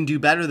 you can do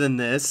better than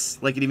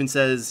this. Like, it even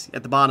says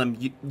at the bottom,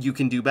 you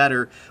can do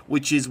better,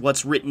 which is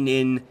what's written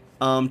in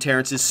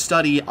Terrance's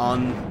study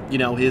on,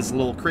 his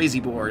little crazy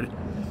board.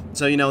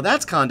 So,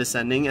 that's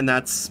condescending, and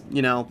that's,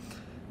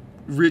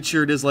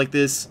 Richard is like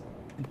this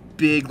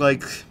big,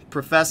 like,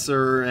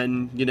 professor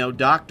and,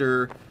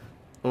 doctor,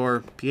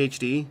 or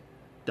PhD?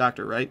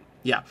 Doctor, right?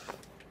 Yeah.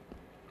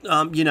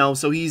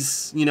 So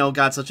he's,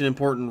 got such an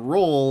important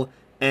role,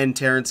 and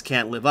Terrance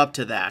can't live up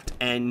to that.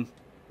 And,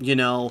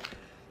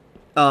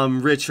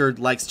 Richard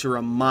likes to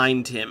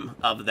remind him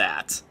of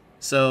that.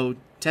 So,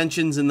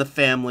 tensions in the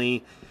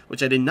family,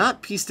 which I did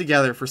not piece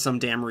together for some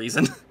damn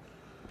reason.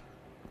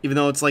 Even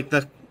though it's like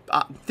the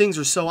things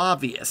are so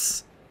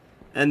obvious.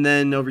 And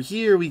then over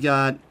here we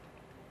got,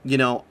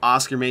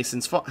 Oscar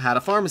Mason's had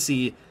a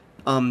pharmacy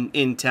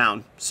in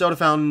town. Soda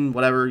fountain,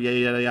 whatever, yada,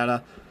 yada,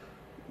 yada.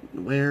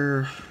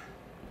 Where...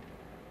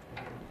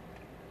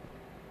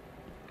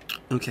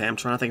 Okay, I'm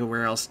trying to think of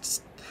where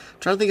else. I'm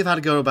trying to think of how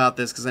to go about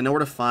this, because I know where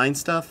to find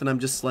stuff, and I'm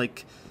just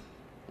like,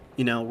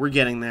 we're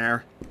getting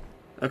there.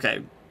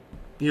 Okay,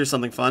 here's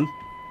something fun.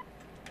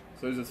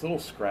 So there's this little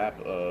scrap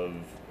of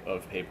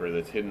paper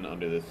that's hidden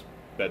under this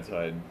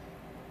bedside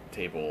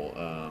table,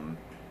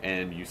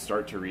 and you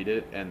start to read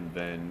it, and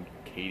then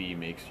Katie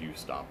makes you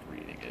stop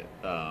reading it.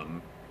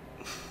 And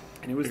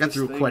it was I got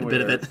through quite a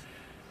bit of it.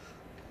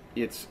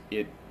 It's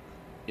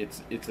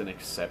an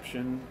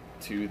exception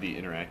to the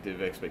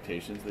interactive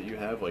expectations that you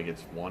have. Like,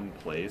 it's one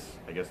place,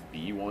 I guess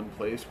the one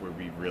place where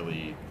we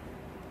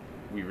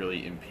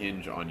really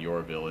impinge on your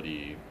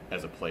ability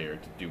as a player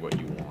to do what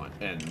you want.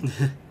 And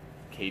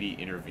Katie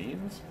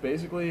intervenes,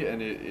 basically,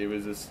 and it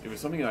was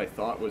something that I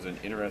thought was an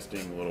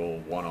interesting little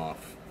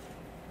one-off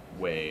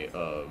way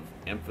of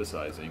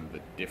emphasizing the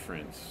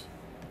difference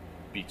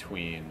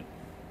between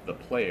the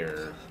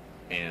player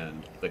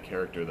and the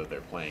character that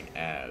they're playing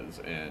as.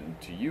 And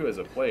to you as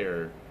a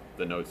player,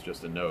 the note's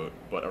just a note,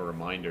 but a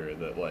reminder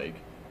that, like,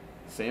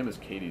 Sam is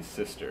Katie's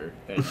sister,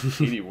 and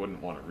Katie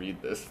wouldn't want to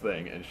read this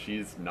thing, and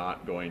she's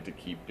not going to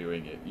keep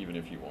doing it, even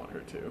if you want her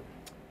to.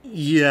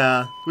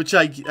 Yeah, which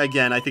I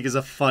think is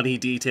a funny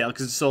detail,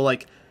 because it's so,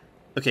 like,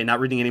 okay, not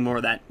reading any more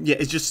of that. Yeah,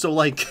 it's just so,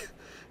 like,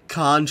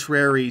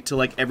 contrary to,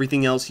 like,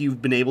 everything else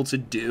you've been able to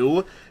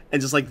do,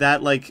 and just, like,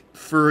 that, like,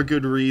 for a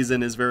good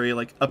reason is very,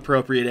 like,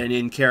 appropriate and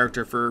in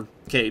character for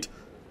Kate.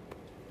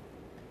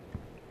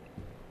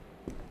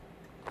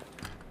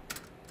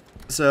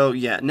 So,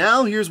 yeah,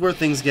 now here's where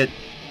things get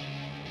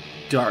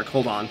dark.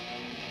 Hold on.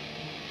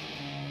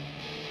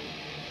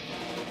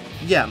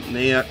 Yeah,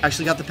 they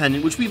actually got the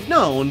pendant, which we've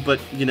known, but,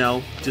 you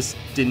know, just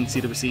didn't see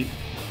the receipt.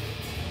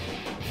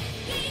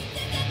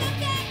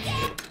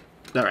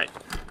 Alright.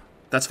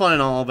 That's fun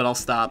and all, but I'll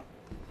stop.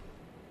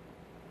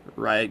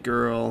 Riot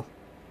Girl.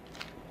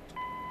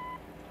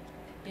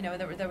 You know,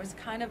 there was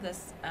kind of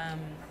this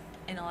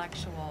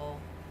intellectual,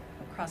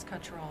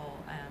 cross-cultural,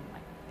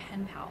 like,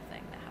 pen pal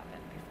thing that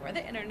happened before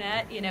the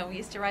internet. You know, we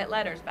used to write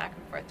letters back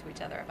and forth to each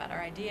other about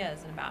our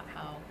ideas and about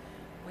how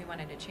we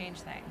wanted to change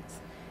things.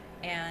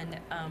 And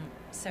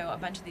so a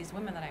bunch of these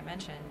women that I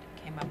mentioned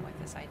came up with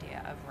this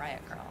idea of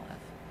Riot Girl,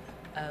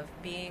 of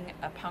being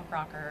a punk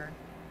rocker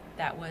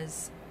that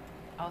was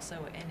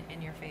also an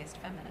in-your-face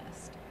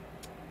feminist.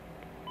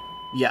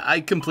 Yeah,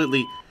 I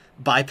completely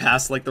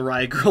bypassed, like, the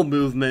Riot Girl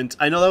movement.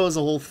 I know that was a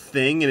whole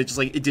thing, and it just,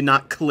 like, it did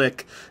not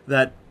click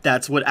that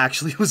that's what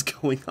actually was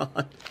going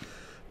on.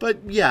 But,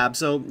 yeah,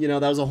 so, you know,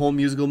 that was a whole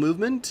musical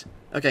movement.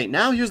 Okay,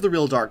 now here's the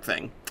real dark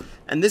thing.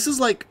 And this is,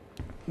 like,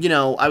 you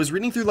know, I was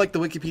reading through, like, the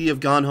Wikipedia of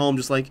Gone Home,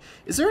 just like,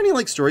 is there any,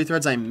 like, story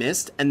threads I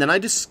missed? And then I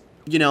just,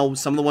 you know,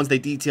 some of the ones they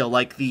detail,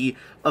 like the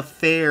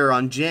affair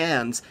on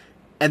Jan's,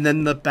 and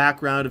then the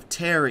background of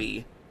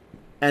Terry.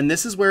 And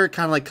this is where it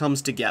kind of, like,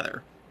 comes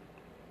together.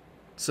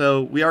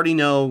 So, we already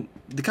know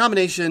the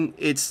combination,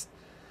 it's,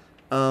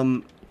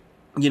 you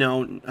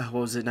know, what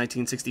was it,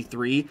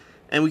 1963?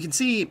 And we can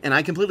see, and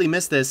I completely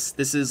missed this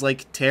is,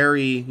 like,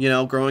 Terry, you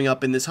know, growing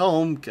up in this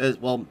home,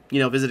 well, you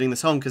know, visiting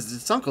this home because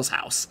it's his uncle's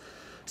house.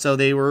 So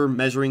they were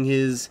measuring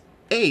his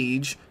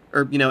age,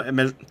 or, you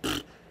know,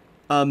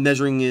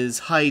 measuring his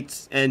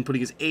height and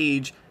putting his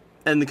age,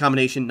 and the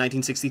combination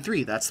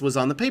 1963. That was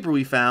on the paper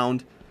we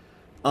found,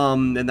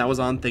 and that was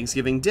on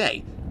Thanksgiving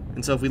Day.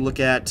 And so if we look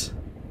at...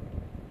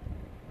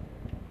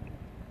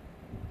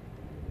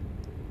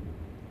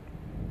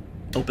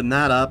 open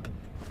that up.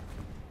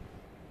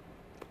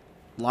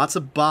 Lots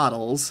of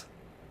bottles.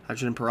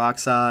 Hydrogen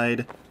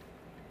peroxide.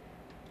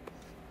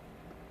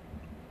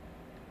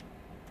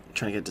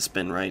 Trying to get it to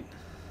spin right.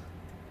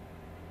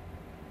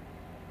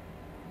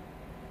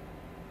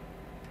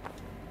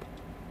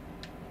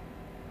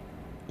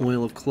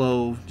 Oil of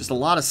clove. Just a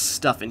lot of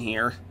stuff in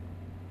here.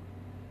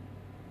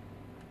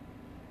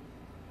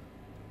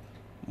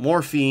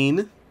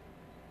 Morphine.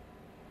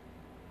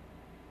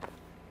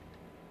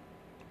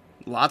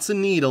 Lots of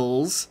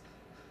needles.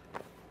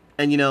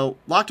 And, you know,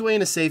 locked away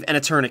in a safe and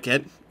a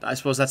tourniquet. I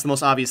suppose that's the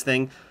most obvious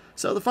thing.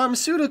 So the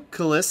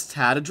pharmaceuticalist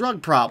had a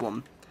drug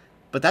problem.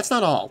 But that's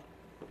not all.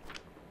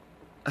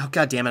 Oh,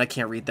 god damn it, I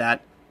can't read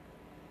that.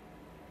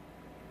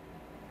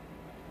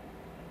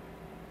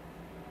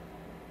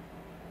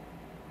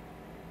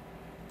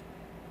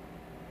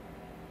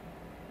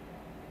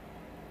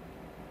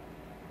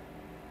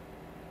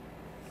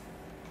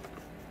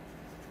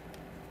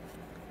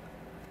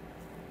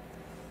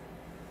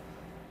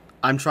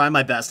 I'm trying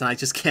my best, and I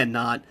just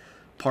cannot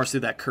parse through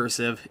that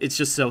cursive. It's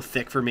just so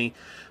thick for me.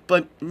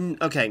 But,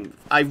 okay,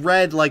 I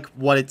read, like,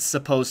 what it's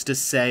supposed to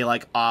say,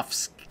 like,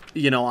 off,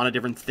 you know, on a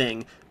different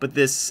thing. But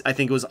this, I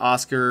think it was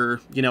Oscar,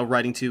 you know,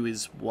 writing to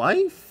his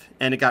wife,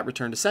 and it got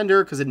returned to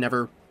sender because it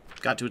never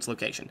got to its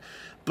location.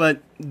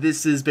 But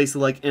this is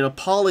basically, like, an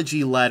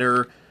apology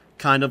letter,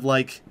 kind of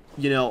like,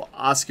 you know,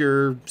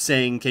 Oscar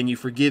saying, can you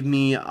forgive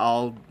me?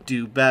 I'll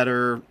do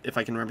better, if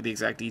I can remember the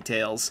exact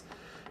details.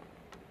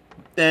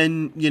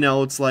 And, you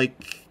know, it's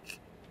like,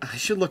 I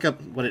should look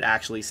up what it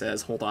actually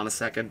says. Hold on a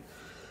second.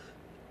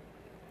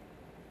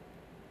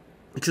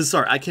 Because,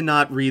 sorry, I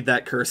cannot read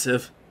that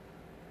cursive.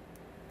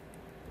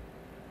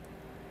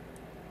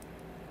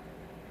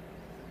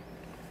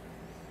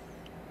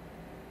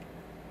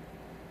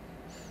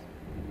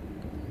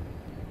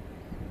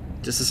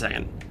 Just a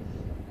second.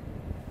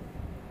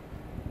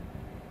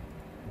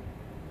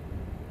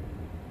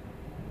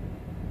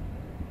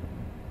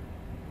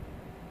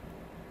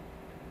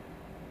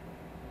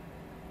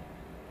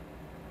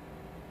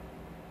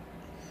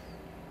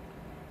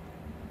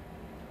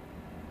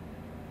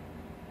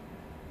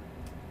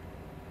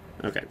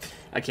 Okay,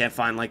 I can't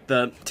find, like,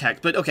 the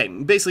text. But, okay,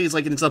 basically it's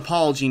like it's an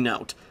apology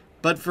note.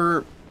 But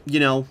for, you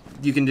know,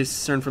 you can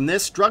discern from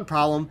this, drug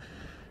problem.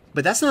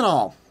 But that's not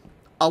all.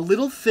 A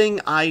little thing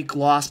I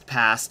glossed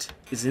past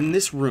is in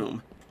this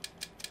room.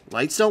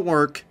 Lights don't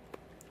work.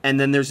 And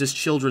then there's this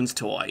children's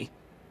toy.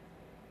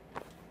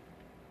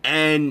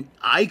 And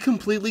I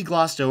completely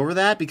glossed over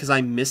that because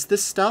I missed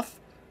this stuff.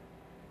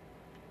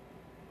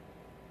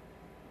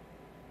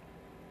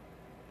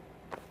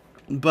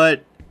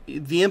 But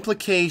the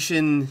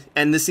implication,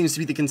 and this seems to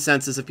be the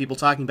consensus of people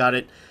talking about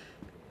it,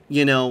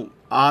 you know,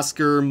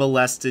 Oscar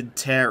molested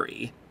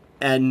Terry.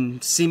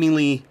 And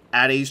seemingly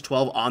at age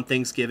 12 on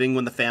Thanksgiving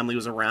when the family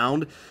was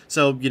around.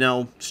 So, you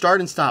know,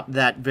 start and stop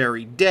that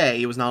very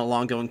day. It was not a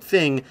long-going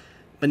thing,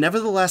 but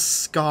nevertheless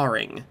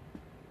scarring.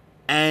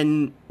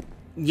 And,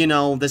 you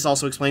know, this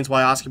also explains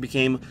why Oscar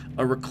became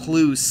a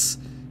recluse,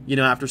 you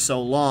know, after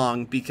so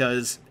long,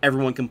 because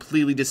everyone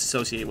completely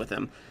disassociated with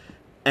him.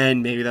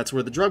 And maybe that's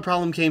where the drug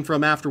problem came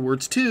from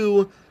afterwards,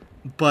 too,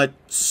 but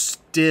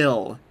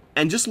still.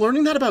 And just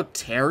learning that about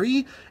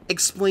Terry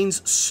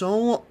explains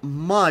so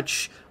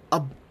much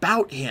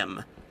about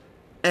him.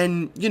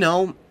 And, you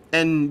know,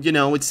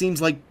 it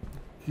seems like,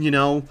 you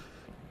know,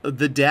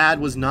 the dad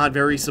was not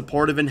very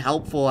supportive and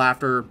helpful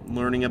after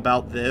learning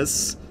about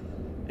this.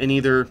 And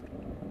either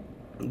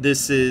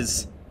this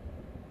is,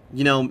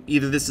 you know,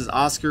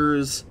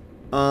 Oscar's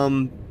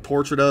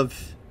portrait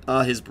of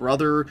his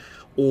brother,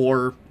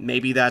 or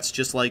maybe that's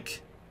just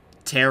like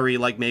Terry,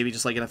 like maybe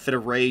just like in a fit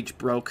of rage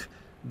broke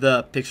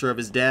the picture of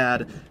his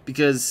dad,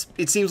 because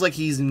it seems like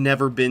he's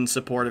never been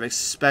supportive,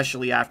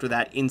 especially after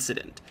that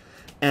incident.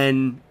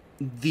 And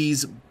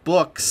these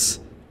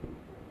books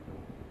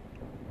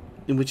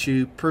in which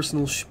the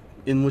personal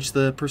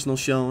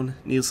shown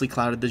needlessly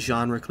clouded the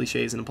genre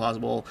cliches and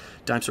implausible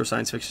dime store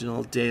science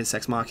fictional deus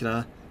ex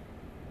machina.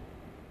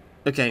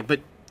 Okay,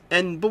 but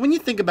when you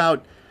think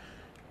about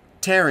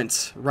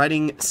Terrance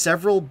writing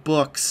several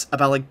books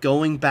about like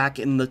going back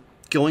in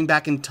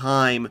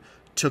time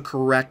to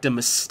correct a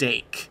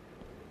mistake,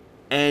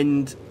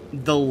 and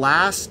the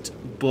last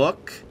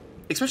book,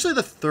 especially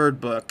the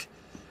third book,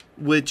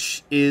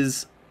 which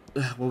is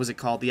what was it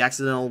called? The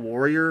Accidental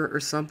Warrior or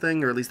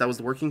something, or at least that was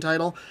the working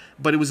title.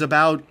 But it was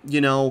about,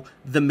 you know,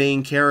 the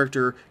main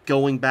character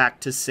going back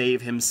to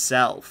save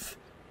himself.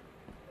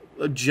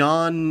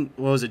 John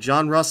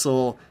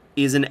Russell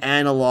is an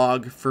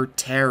analog for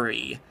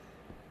Terry.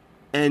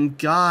 And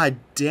god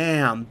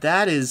damn,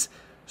 that is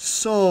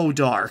so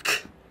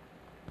dark.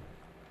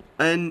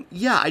 And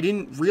yeah, I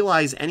didn't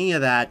realize any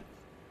of that.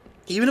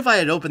 Even if I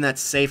had opened that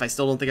safe, I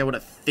still don't think I would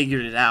have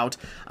figured it out.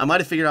 I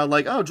might have figured out,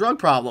 like, oh, drug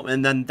problem,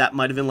 and then that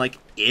might have been, like,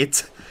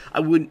 it. I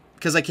wouldn't,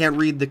 because I can't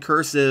read the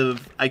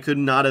cursive, I could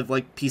not have,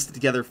 like, pieced it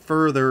together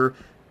further.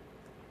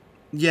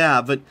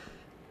 Yeah, but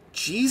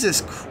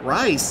Jesus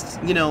Christ.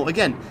 You know,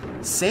 again,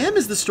 Sam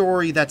is the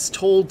story that's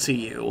told to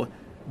you,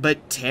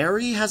 but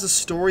Terry has a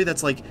story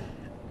that's, like,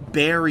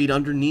 buried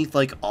underneath,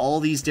 like, all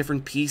these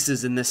different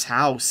pieces in this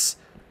house.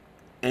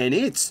 And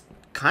it's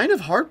kind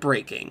of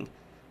heartbreaking,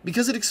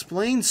 because it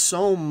explains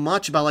so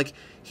much about, like,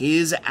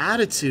 his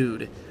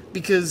attitude.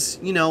 Because,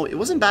 you know, it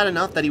wasn't bad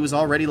enough that he was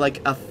already,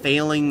 like, a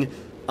failing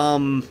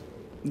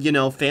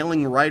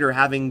writer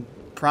having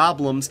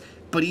problems,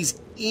 but he's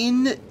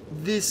in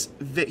this,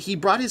 he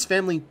brought his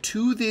family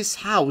to this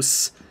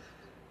house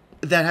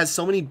that has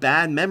so many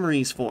bad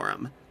memories for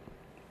him.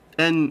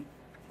 And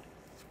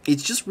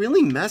it's just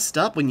really messed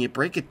up when you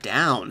break it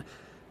down.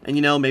 And,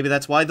 you know, maybe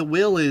that's why the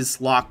will is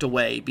locked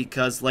away,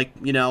 because, like,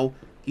 you know,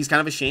 he's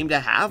kind of ashamed to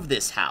have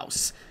this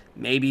house.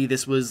 Maybe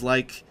this was,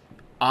 like,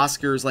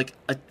 Oscar's, like,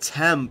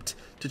 attempt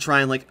to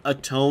try and, like,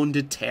 atone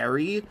to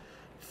Terry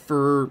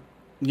for,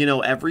 you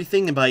know,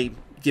 everything, and by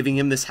giving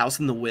him this house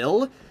in the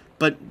will.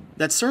 But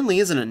that certainly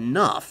isn't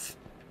enough.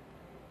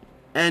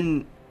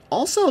 And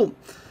also,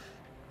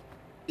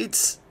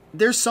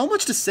 there's so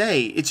much to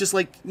say. It's just,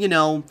 like, you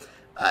know,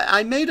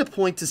 I made a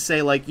point to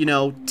say, like, you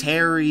know,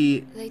 Terry...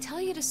 They tell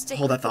you to stick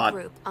with the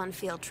group on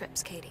field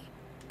trips, Katie.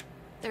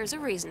 There's a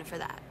reason for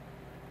that.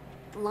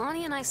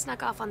 Lonnie and I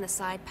snuck off on the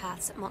side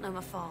paths at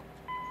Multnomah Fall.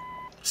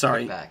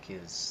 Sorry. Back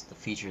is the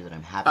feature that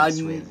I'm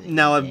happiest with.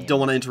 Now I don't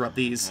want to interrupt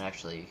these.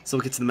 Actually, so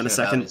we'll get to them in a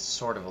second. It's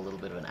sort of a little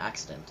bit of an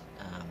accident.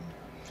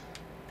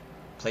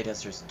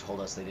 Playtesters had told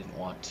us they didn't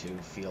want to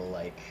feel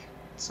like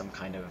some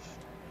kind of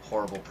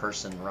horrible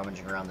person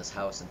rummaging around this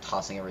house and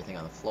tossing everything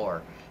on the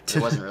floor.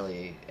 There wasn't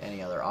really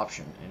any other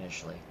option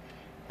initially.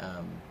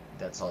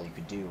 That's all you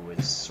could do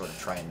was sort of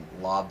try and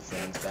lob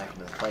things back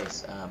into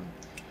place.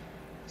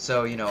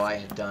 So, you know, I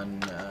had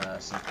done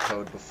some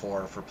code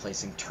before for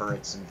placing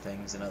turrets and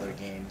things in other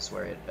games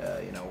where it,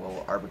 you know,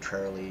 will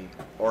arbitrarily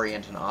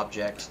orient an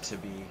object to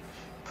be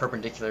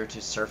perpendicular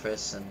to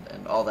surface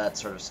and all that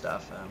sort of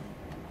stuff.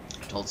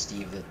 I told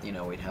Steve that, you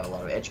know, we'd have a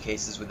lot of edge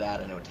cases with that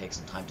and it would take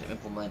some time to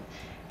implement,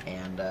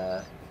 and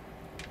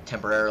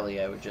temporarily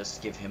I would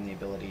just give him the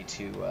ability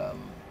to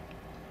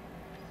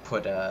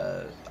put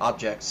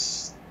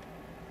objects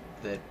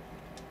that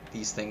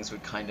these things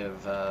would kind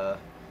of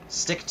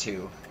stick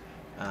to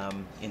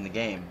in the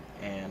game,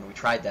 and we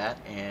tried that,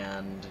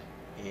 and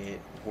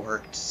it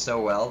worked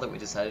so well that we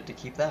decided to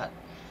keep that,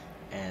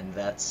 and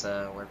that's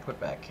where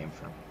putback came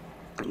from.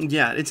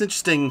 Yeah, it's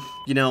interesting,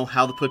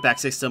 how the putback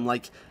system,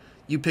 like,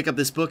 you pick up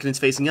this book and it's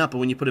facing up, but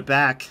when you put it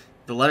back,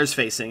 the letter's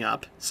facing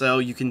up, so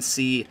you can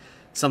see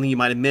something you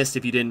might have missed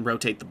if you didn't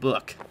rotate the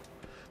book.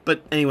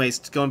 But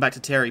anyways, going back to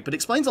Terry, but it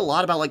explains a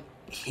lot about, like,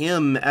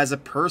 him as a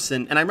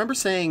person, and I remember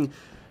saying,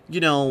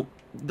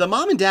 the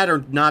mom and dad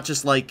are not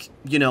just, like,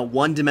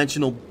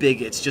 one-dimensional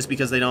bigots just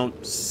because they don't,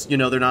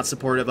 they're not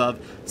supportive of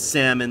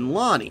Sam and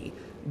Lonnie.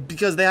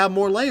 Because they have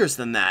more layers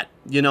than that.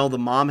 The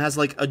mom has,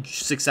 like, a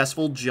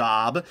successful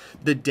job.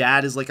 The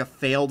dad is, like, a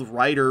failed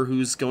writer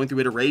who's going through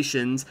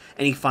iterations.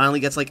 And he finally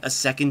gets, like, a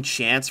second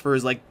chance for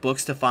his, like,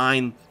 books to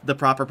find the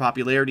proper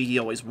popularity he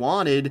always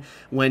wanted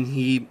when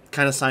he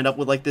kind of signed up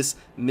with, like, this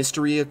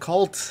mystery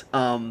occult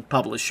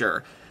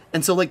publisher.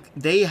 And so, like,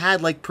 they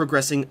had, like,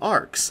 progressing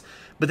arcs.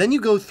 But then you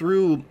go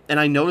through, and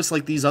I noticed,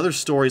 like, these other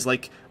stories,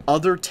 like,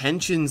 other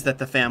tensions that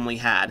the family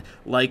had.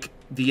 Like,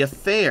 the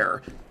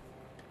affair.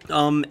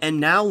 And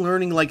now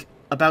learning, like,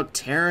 about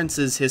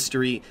Terrance's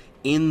history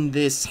in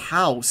this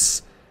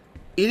house,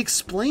 it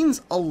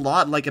explains a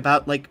lot, like,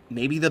 about, like,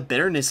 maybe the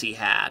bitterness he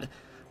had.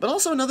 But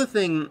also another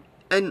thing,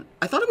 and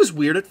I thought it was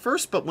weird at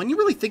first, but when you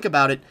really think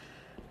about it,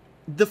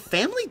 the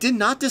family did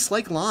not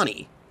dislike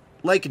Lonnie.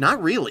 Like,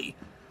 not really.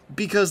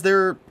 Because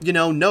their,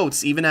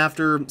 notes, even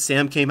after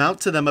Sam came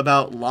out to them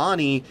about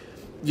Lonnie,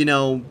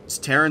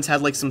 Terrance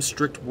had, like, some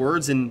strict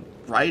words in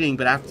writing,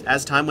 but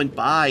as time went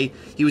by,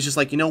 he was just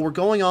like, we're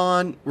going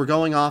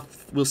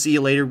off, we'll see you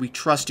later, we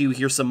trust you,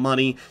 here's some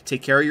money,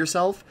 take care of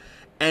yourself.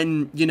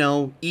 And,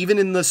 even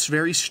in this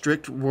very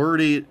strict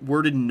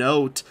worded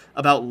note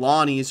about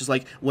Lonnie, it's just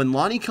like, when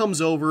Lonnie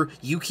comes over,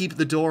 you keep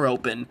the door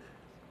open.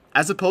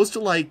 As opposed to,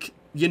 like,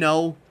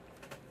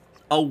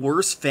 a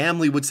worse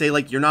family would say,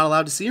 like, you're not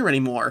allowed to see her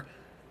anymore.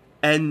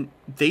 And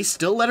they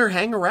still let her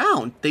hang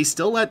around. They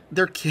still let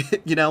their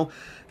kid,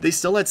 they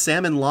still let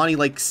Sam and Lonnie,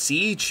 like, see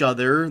each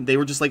other. They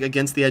were just, like,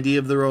 against the idea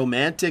of the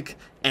romantic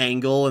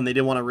angle, and they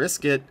didn't want to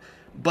risk it.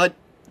 But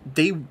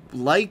they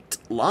liked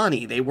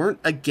Lonnie. They weren't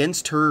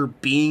against her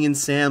being in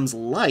Sam's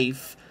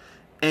life.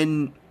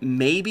 And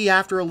maybe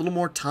after a little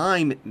more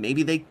time,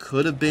 maybe they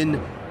could have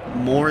been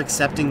more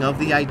accepting of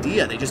the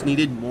idea. They just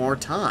needed more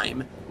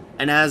time.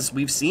 And as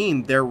we've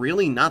seen, they're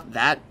really not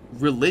that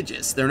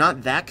religious. They're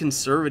not that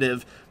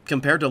conservative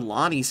compared to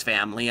Lonnie's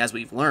family, as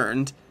we've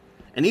learned.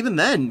 And even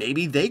then,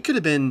 maybe they could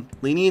have been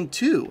lenient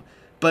too.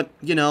 But,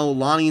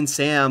 Lonnie and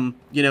Sam,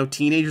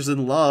 teenagers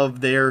in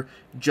love, their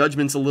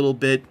judgment's a little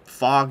bit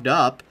fogged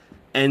up.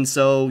 And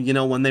so,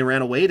 when they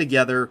ran away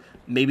together,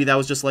 maybe that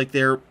was just like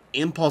their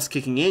impulse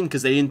kicking in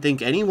because they didn't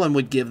think anyone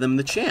would give them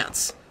the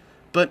chance.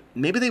 But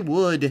maybe they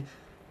would,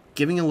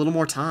 giving a little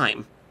more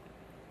time.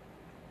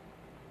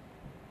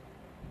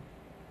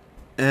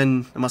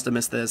 And I must have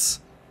missed this.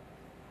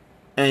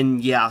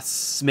 And yeah,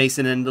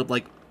 Mason ended up,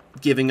 like,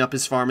 giving up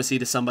his pharmacy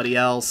to somebody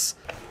else.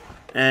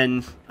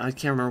 And I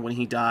can't remember when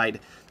he died.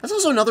 That's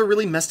also another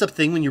really messed up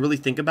thing when you really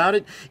think about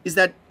it, is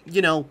that,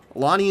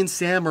 Lonnie and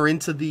Sam are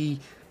into the,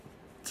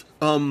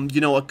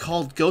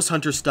 occult ghost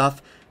hunter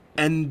stuff,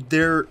 and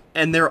they're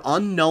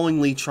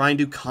unknowingly trying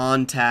to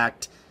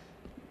contact,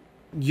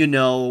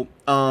 they're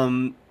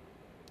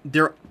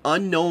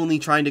unknowingly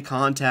trying to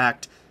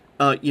contact,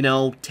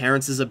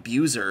 Terrance's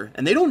abuser,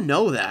 and they don't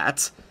know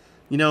that.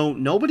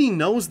 Nobody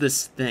knows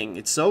this thing.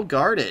 It's so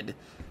guarded.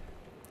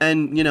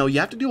 And, you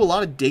have to do a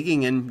lot of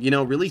digging and,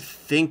 really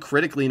think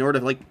critically in order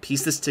to, like,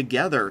 piece this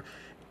together.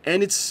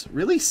 And it's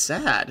really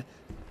sad.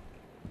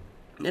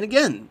 And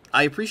again,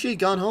 I appreciate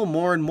Gone Home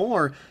more and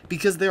more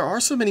because there are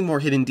so many more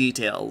hidden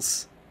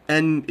details.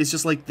 And it's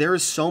just like, there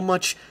is so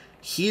much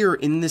here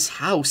in this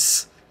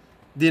house.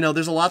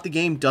 There's a lot the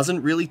game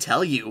doesn't really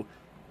tell you.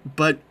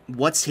 But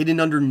what's hidden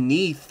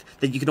underneath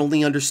that you can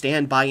only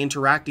understand by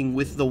interacting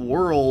with the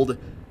world,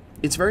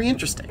 it's very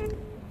interesting.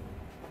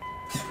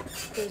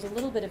 There was a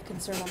little bit of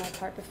concern on my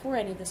part before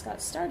any of this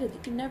got started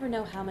that you never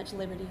know how much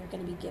liberty you're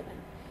going to be given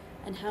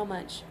and how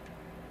much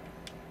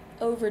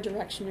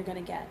over-direction you're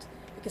going to get.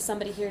 Because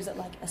somebody hears it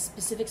like a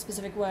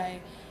specific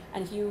way,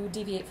 and if you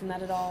deviate from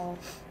that at all,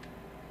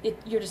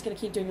 you're just going to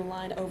keep doing the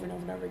line over and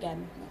over and over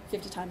again,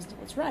 50 times until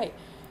it's right.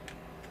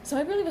 So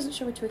I really wasn't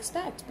sure what to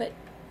expect, but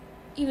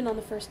even on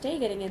the first day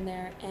getting in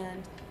there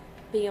and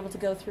being able to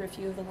go through a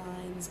few of the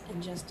lines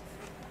and just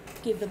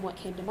give them what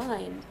came to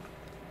mind,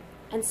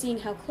 and seeing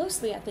how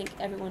closely I think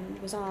everyone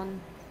was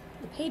on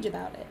the page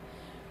about it.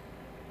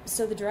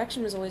 So the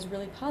direction was always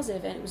really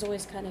positive, and it was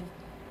always kind of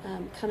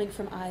coming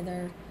from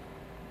either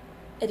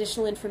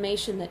additional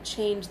information that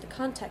changed the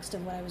context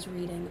of what I was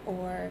reading,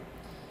 or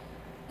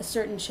a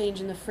certain change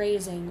in the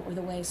phrasing or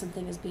the way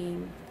something is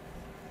being,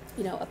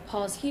 a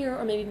pause here,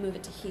 or maybe move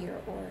it to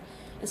here, or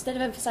instead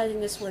of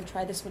emphasizing this word,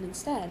 try this one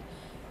instead.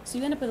 So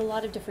you end up with a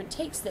lot of different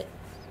takes that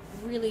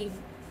really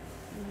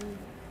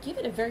give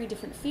it a very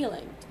different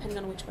feeling, depending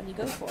on which one you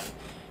go for.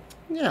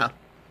 Yeah.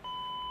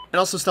 And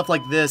also stuff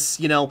like this,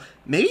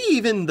 maybe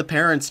even the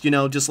parents,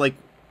 just like,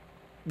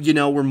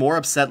 were more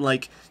upset,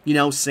 like,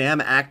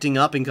 Sam acting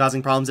up and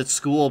causing problems at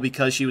school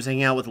because she was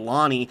hanging out with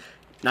Lonnie,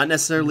 not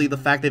necessarily the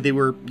fact that they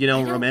were, I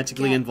don't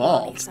romantically get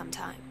involved. Lonnie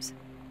sometimes.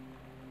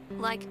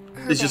 Like,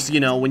 her It's just,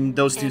 band when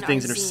those two and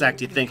things our intersect,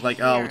 scene you think, and like,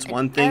 her oh, hair it's and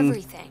one thing.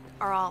 Everything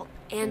are all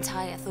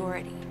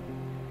anti-authority.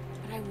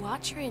 But I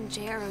watch her in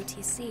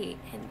JROTC,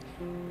 and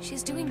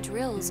she's doing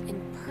drills in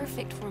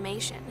perfect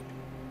formation,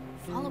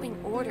 following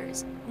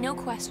orders, no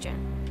question.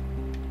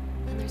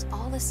 And there's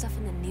all this stuff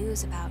in the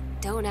news about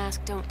don't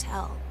ask, don't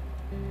tell.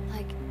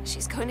 Like,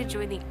 she's going to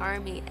join the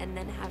army and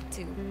then have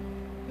to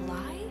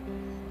lie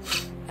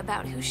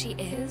about who she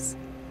is.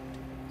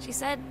 She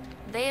said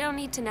they don't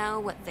need to know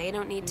what they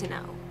don't need to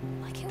know.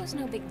 Like it was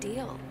no big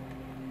deal.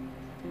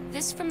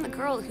 This from the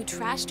girl who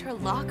trashed her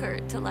locker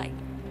to, like,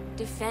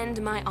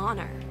 defend my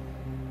honor.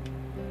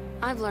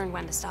 I've learned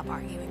when to stop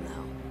arguing,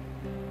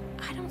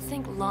 though. I don't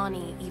think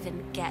Lonnie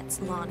even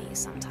gets Lonnie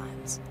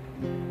sometimes.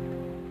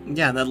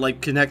 Yeah, that,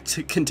 like,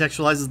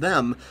 contextualizes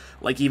them.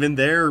 Like, even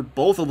they're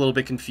both a little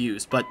bit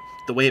confused, but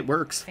the way it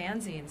works.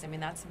 Fanzines, I mean,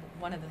 that's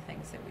one of the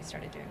things that we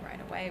started doing right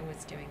away,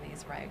 was doing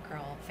these Riot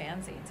Girl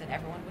fanzines, and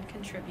everyone would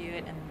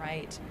contribute and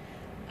write,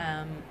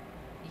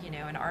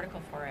 an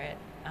article for it,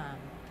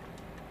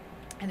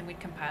 and then we'd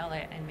compile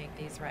it and make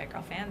these Riot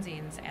Girl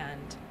fanzines,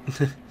 and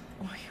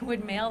we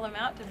would mail them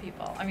out to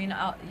people. I mean,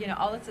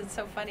 all this is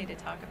so funny to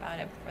talk about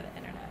it before the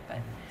internet,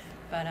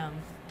 but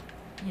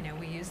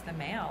we used the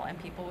mail, and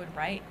people would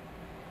write.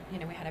 We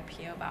had a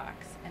P.O.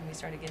 box, and we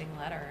started getting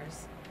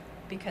letters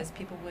because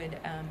people would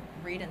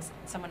read in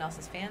someone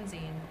else's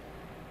fanzine.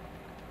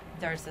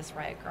 There's this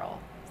Riot Girl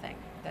thing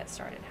that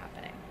started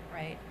happening,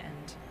 right?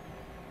 And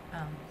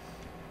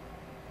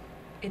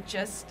it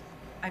just,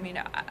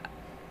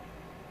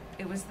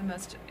 it was the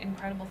most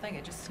incredible thing.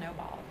 It just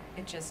snowballed.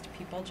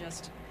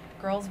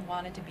 Girls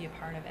wanted to be a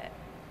part of it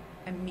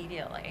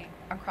immediately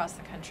across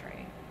the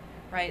country.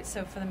 Right,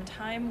 so for the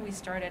time we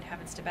started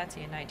Heavens to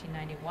Betsy in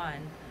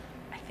 1991,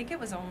 I think it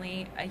was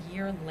only a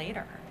year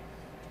later,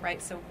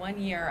 right? So 1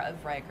 year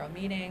of Riot Girl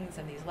meetings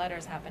and these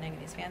letters happening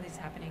and these fanzines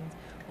happening.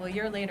 Well, a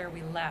year later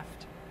we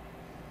left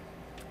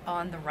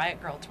on the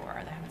Riot Girl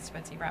tour, the Heavens to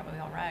Betsy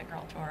Bratmobile Riot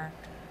Girl tour,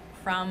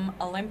 from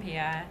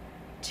Olympia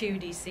to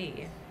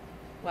DC.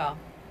 Well,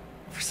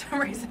 for some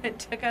reason it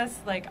took us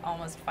like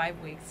almost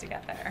 5 weeks to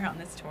get there on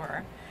this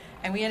tour.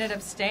 And we ended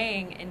up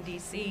staying in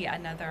DC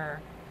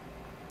another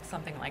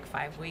something like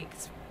 5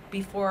 weeks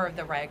before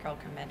the Riot Girl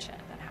convention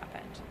that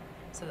happened.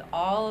 So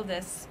all of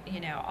this,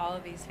 all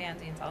of these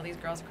fanzines, all these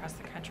girls across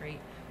the country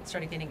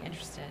started getting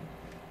interested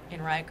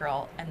in Riot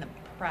Girl, and the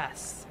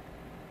press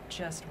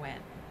just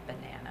went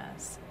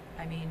bananas.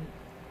 I mean,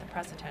 the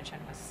press attention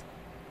was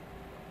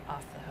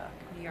off the hook.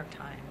 New York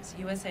Times,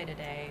 USA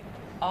Today,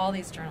 all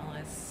these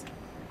journalists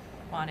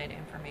wanted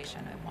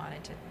information and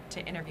wanted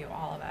to interview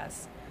all of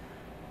us.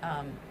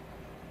 And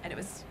it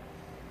was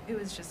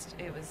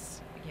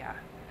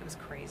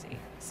crazy.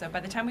 So by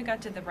the time we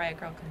got to the Riot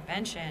Girl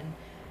convention,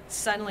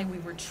 suddenly we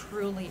were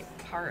truly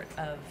part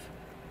of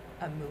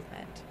a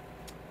movement.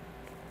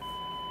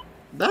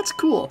 That's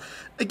cool.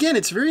 Again,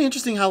 it's very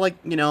interesting how,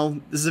 like,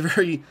 this is a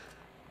very,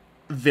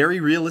 very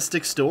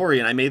realistic story,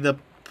 and I made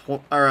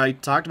I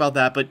talked about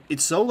that, but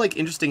it's so, like,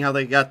 interesting how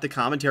they got the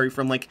commentary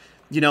from, like,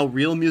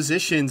 real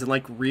musicians and,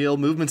 like, real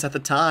movements at the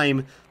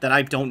time that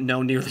I don't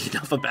know nearly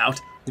enough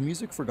about. The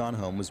music for Gone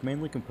Home was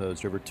mainly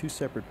composed over 2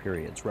 separate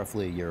periods,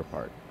 roughly a year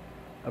apart.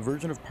 A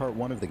version of Part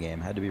 1 of the game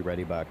had to be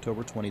ready by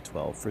October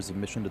 2012 for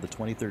submission to the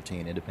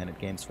 2013 Independent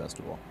Games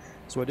Festival,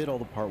 so I did all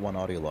the Part 1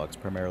 audio logs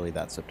primarily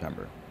that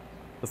September.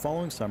 The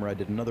following summer I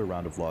did another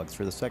round of logs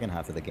for the second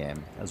half of the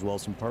game, as well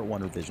as some Part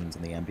 1 revisions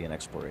in the ambient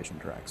exploration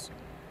tracks.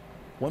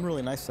 One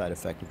really nice side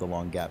effect of the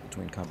long gap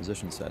between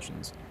composition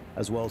sessions,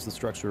 as well as the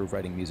structure of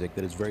writing music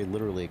that is very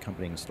literally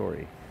accompanying a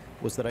story,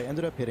 was that I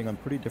ended up hitting on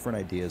pretty different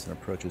ideas and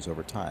approaches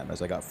over time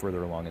as I got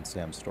further along in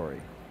Sam's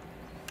story.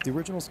 The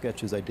original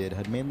sketches I did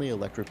had mainly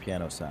electric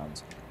piano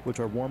sounds, which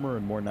are warmer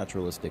and more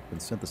naturalistic than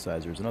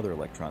synthesizers and other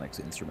electronics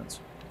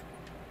instruments.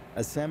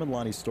 As Sam and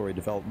Lonnie's story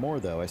developed more,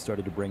 though, I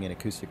started to bring in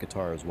acoustic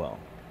guitar as well.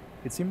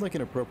 It seemed like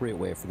an appropriate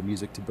way for the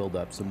music to build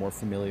up some more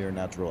familiar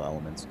natural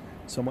elements,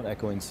 somewhat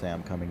echoing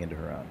Sam coming into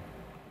her own.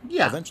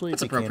 Yeah, eventually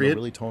it became a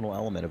really tonal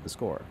element of the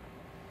score.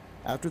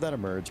 After that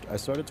emerged, I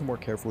started to more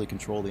carefully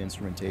control the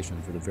instrumentation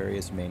for the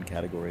various main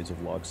categories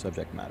of log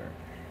subject matter,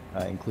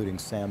 including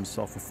Sam's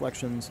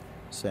self-reflections,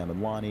 Sam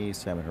and Lonnie,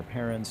 Sam and her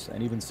parents,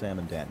 and even Sam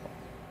and Daniel.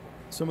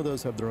 Some of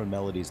those have their own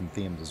melodies and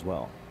themes as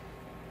well.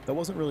 That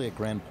wasn't really a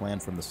grand plan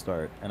from the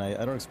start, and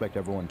I don't expect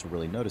everyone to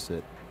really notice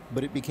it,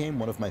 but it became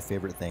one of my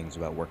favorite things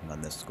about working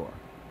on this score.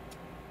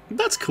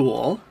 That's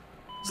cool.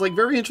 It's like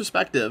very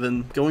introspective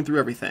and going through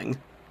everything.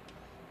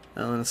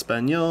 El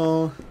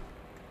Espanol.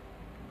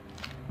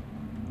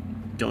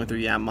 Going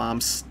through,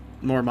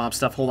 more mom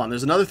stuff. Hold on,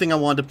 there's another thing I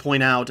wanted to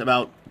point out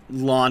about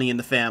Lonnie and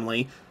the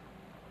family.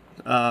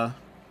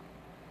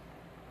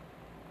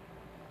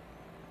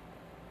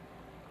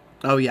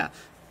 Oh, yeah.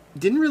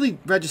 Didn't really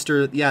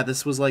register,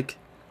 this was, like,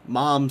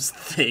 Mom's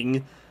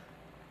thing.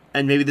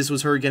 And maybe this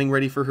was her getting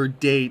ready for her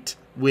date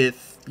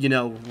with, you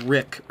know,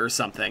 Rick or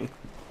something.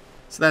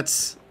 So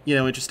that's, you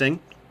know, interesting.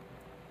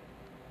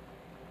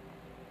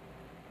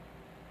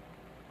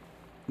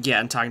 Yeah,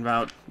 I'm talking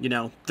about, you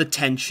know, the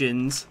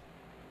tensions.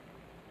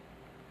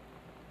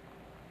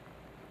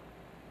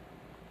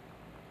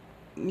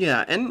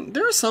 Yeah, and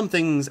there are some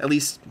things, at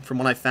least from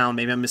what I found,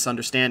 maybe I'm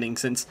misunderstanding,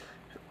 since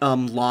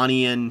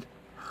Lonnie and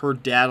her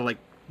dad are, like,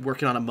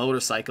 working on a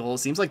motorcycle. It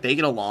seems like they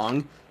get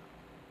along.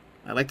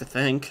 I like to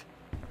think.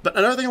 But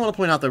another thing I want to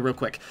point out, though, real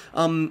quick.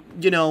 You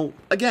know,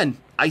 again,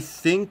 I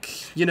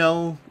think, you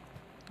know,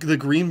 the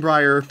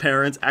Greenbrier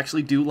parents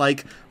actually do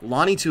like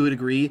Lonnie to a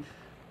degree,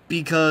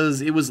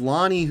 because it was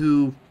Lonnie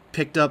who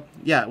picked up...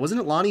 Yeah,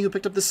 wasn't it Lonnie who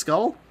picked up the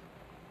skull?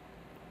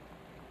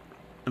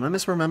 Am I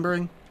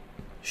misremembering?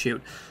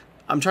 Shoot.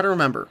 I'm trying to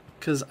remember,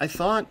 because I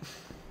thought...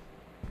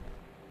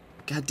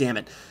 God damn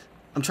it.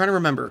 I'm trying to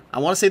remember. I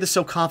want to say this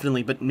so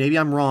confidently, but maybe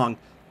I'm wrong.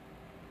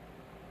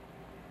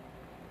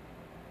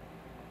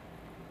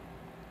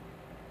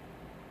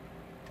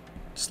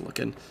 Just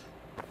looking.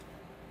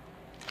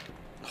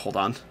 Hold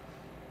on.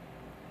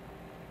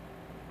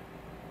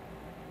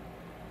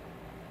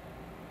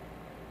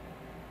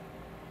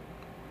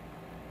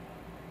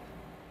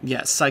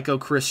 Yeah,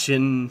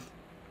 psycho-Christian...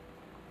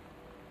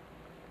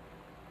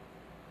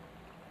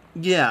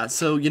 Yeah,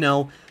 so, you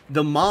know,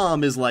 the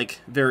mom is, like,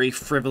 very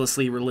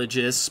frivolously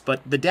religious, but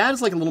the dad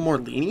is, like, a little more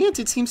lenient,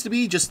 it seems to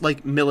be, just,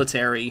 like,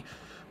 military.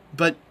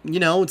 But,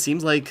 you know, it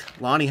seems like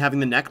Lonnie having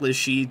the necklace,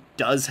 she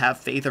does have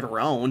faith of her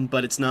own,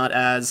 but it's not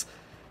as,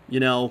 you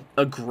know,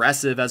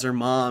 aggressive as her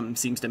mom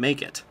seems to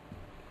make it.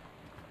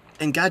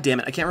 And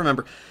goddammit, I can't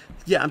remember.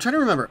 Yeah, I'm trying to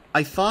remember.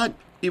 I thought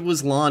it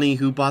was Lonnie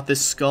who bought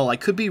this skull. I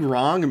could be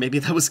wrong, or maybe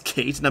that was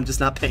Kate, and I'm just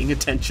not paying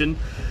attention.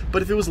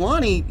 But if it was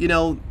Lonnie, you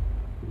know...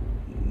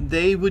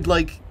 they would,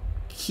 like,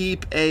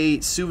 keep a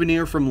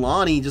souvenir from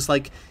Lonnie just,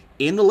 like,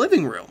 in the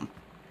living room,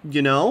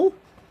 you know?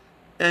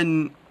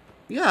 And,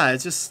 yeah,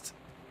 it's just...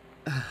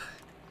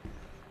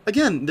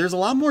 again, there's a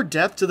lot more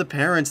depth to the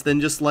parents than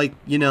just, like,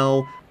 you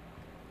know...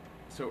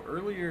 So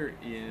earlier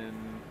in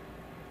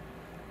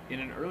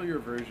an earlier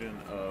version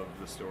of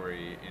the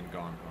story in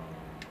Gone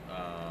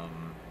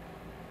Home,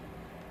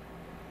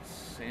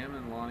 Sam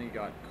and Lonnie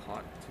got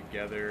caught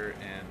together,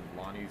 and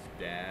Lonnie's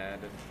dad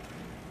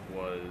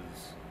was...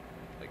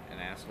 like an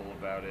asshole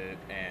about it,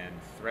 and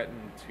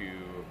threatened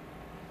to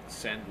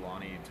send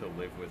Lonnie to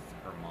live with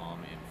her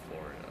mom in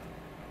Florida.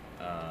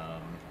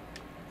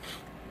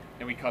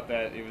 And we cut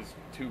that. It was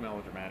too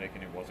melodramatic,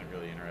 and it wasn't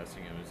really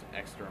interesting. It was an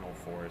external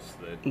force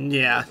that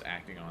was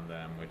acting on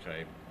them, which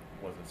I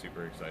wasn't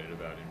super excited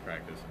about in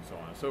practice, and so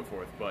on and so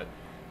forth. But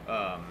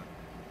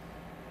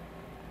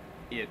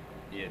it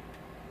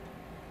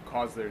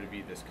caused there to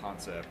be this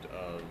concept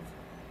of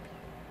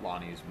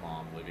Lonnie's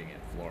mom living in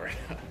Florida,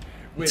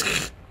 which...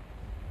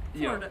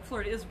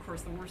 Florida is, of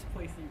course, the worst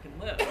place that you can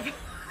live.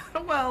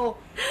 Well,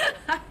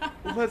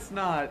 let's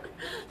not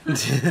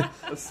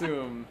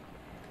assume.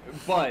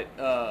 But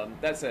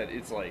that said,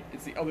 it's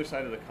the other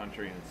side of the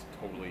country, and it's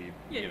totally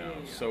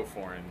so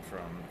foreign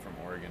from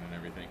Oregon and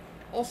everything.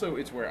 Also,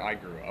 it's where I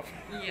grew up.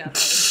 Yeah.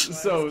 That's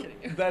so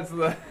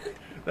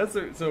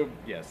so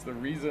yes, the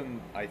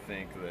reason I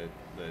think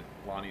that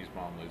Lonnie's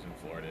mom lives in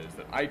Florida is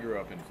that I grew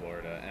up in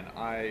Florida, and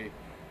I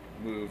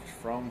moved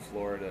from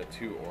Florida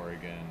to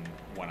Oregon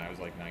when I was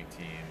like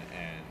 19,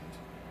 and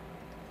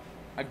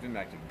I've been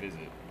back to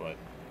visit, but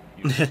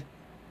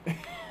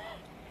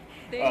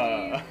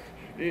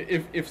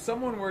if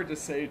someone were to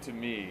say to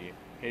me,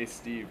 "Hey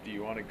Steve, do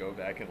you want to go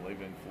back and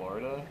live in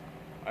Florida?"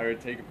 I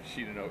would take a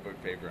sheet of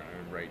notebook paper and I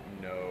would write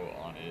 "no"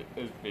 on it,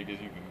 as big as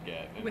you can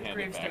get, and with hand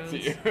it back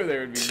gravestones. to you.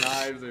 There would be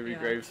knives, there would be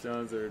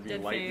gravestones, there would be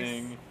Dead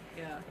lightning,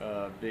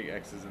 face. big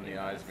X's in the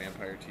eyes,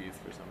 vampire teeth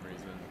for some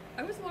reason.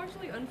 I was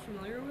largely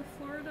unfamiliar with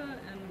Florida,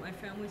 and my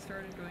family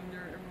started going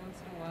there every once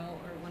in a while,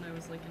 or when I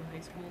was like in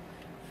high school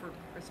for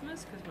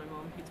Christmas, because my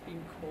mom hates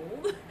being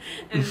cold.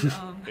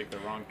 And Pick the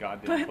wrong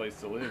goddamn place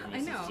to live,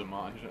 Mrs.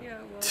 Zamanja. Yeah,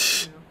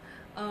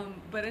 well,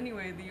 but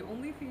anyway, the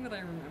only thing that I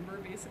remember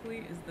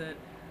basically is that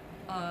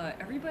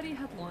everybody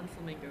had lawn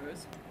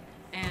flamingos,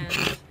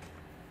 and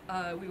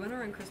we went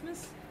around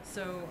Christmas.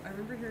 So I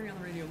remember hearing on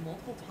the radio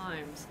multiple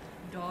times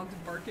dogs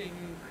barking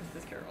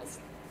Christmas carols.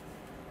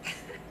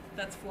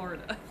 That's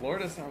Florida.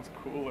 Florida sounds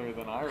cooler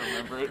than I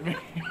remember it being.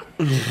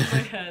 In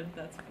my head,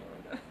 that's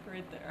Florida,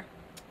 right there.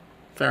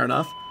 Fair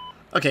enough.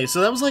 Okay, so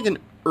that was like an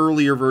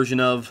earlier version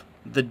of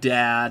the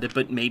dad,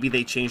 but maybe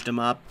they changed him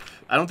up.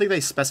 I don't think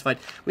they specified.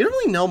 We don't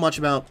really know much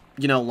about,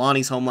 you know,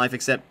 Lonnie's home life,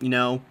 except, you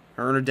know,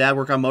 her and her dad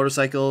work on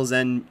motorcycles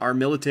and are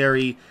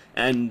military,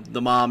 and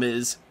the mom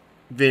is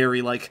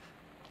very, like,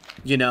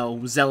 you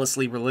know,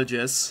 zealously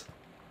religious.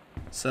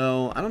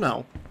 So, I don't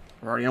know.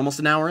 We're already almost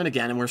an hour in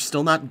again, and we're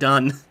still not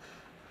done.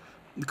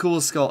 The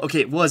coolest skull. Okay,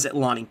 it was at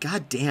Lonnie.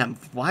 God damn.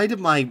 Why did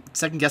my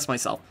second guess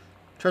myself?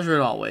 Treasure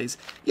it always.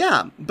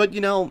 Yeah, but,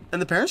 you know,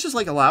 and the parents just,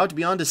 like, allowed to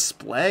be on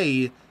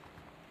display.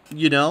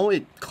 You know,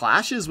 it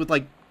clashes with,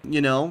 like,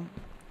 you know,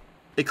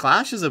 it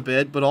clashes a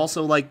bit, but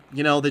also, like,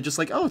 you know, they're just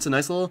like, oh, it's a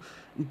nice little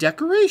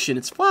decoration.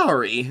 It's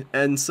flowery.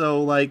 And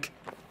so, like,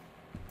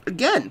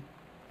 again,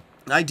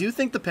 I do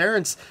think the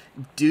parents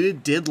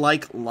did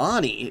like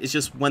Lonnie. It's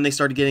just when they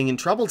started getting in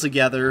trouble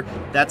together,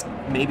 that's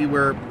maybe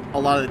where a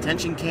lot of the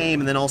tension came,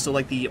 and then also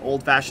like the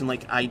old-fashioned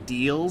like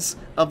ideals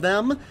of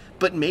them.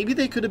 But maybe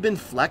they could have been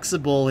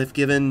flexible if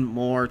given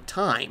more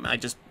time. I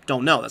just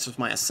don't know. That's just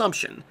my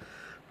assumption.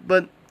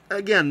 But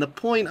again, the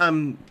point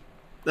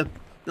at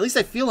least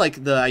I feel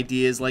like the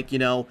idea is like, you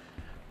know,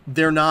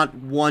 they're not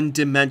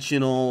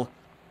one-dimensional.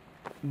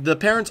 The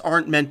parents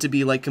aren't meant to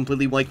be like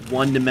completely like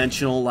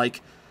one-dimensional,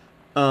 like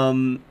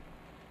you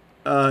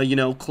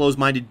know,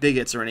 closed-minded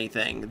bigots or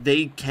anything.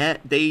 They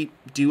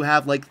do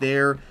have like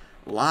their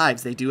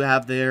lives. They do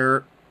have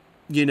their,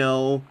 you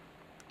know,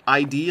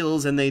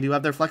 ideals, and they do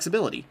have their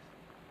flexibility.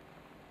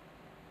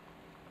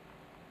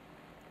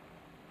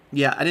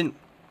 Yeah, I didn't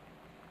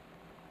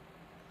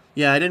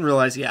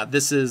realize, yeah,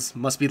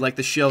 must be like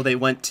the show they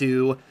went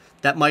to.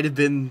 That might have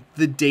been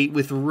the date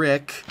with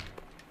Rick.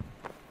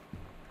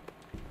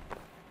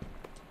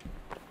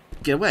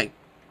 Get away.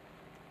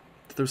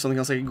 There was something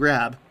else I could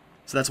grab.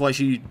 So that's why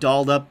she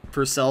dolled up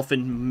herself,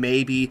 and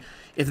maybe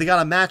if they got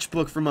a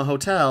matchbook from a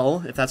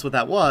hotel, if that's what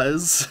that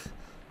was.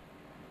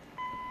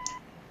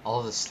 All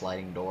of the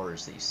sliding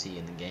doors that you see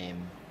in the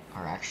game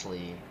are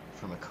actually,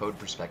 from a code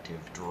perspective,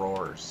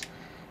 drawers.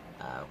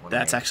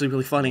 That's actually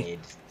really funny. Made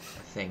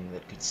a thing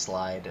that could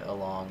slide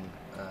along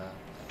a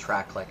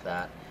track like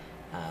that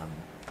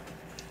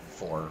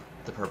for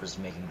the purpose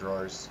of making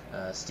drawers.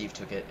 Steve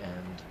took it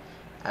and,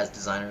 as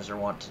designers are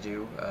wont to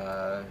do,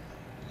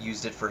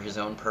 used it for his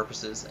own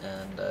purposes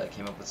and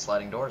came up with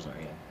sliding doors in our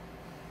game.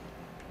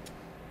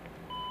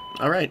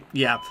 All right,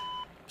 yeah.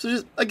 So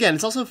just again,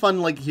 it's also fun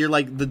to like hear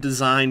like the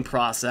design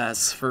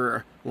process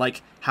for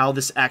like how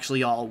this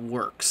actually all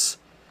works.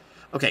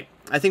 Okay,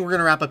 I think we're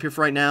gonna wrap up here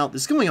for right now.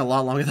 This is going a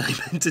lot longer than I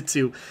meant it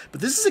to,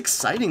 but this is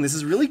exciting. This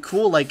is really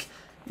cool. Like,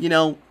 you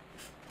know,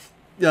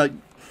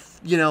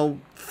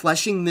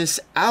 fleshing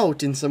this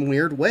out in some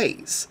weird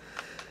ways.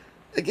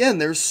 Again,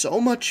 there's so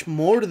much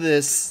more to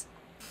this.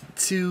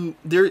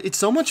 It's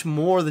so much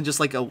more than just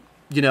like a,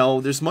 you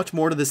know, there's much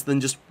more to this than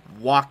just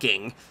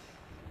walking.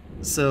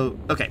 So,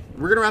 okay,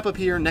 we're gonna wrap up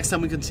here. Next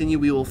time we continue,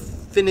 we will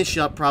finish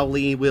up.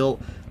 We'll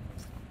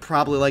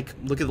probably like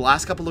look at the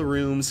last couple of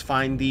rooms,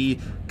 find the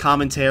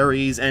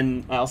commentaries,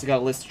 and I also got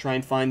a list to try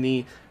and find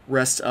the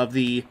rest of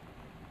the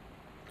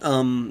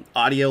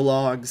audio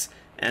logs.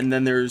 And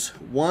then there's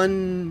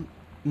one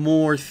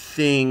more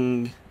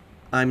thing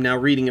I'm now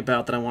reading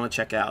about that I want to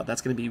check out.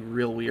 That's going to be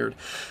real weird.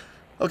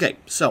 Okay,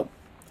 so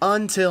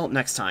until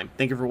next time,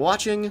 thank you for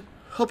watching.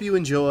 Hope you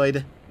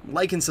enjoyed.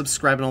 Like and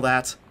subscribe and all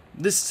that.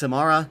 This is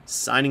Timmara,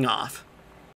 signing off.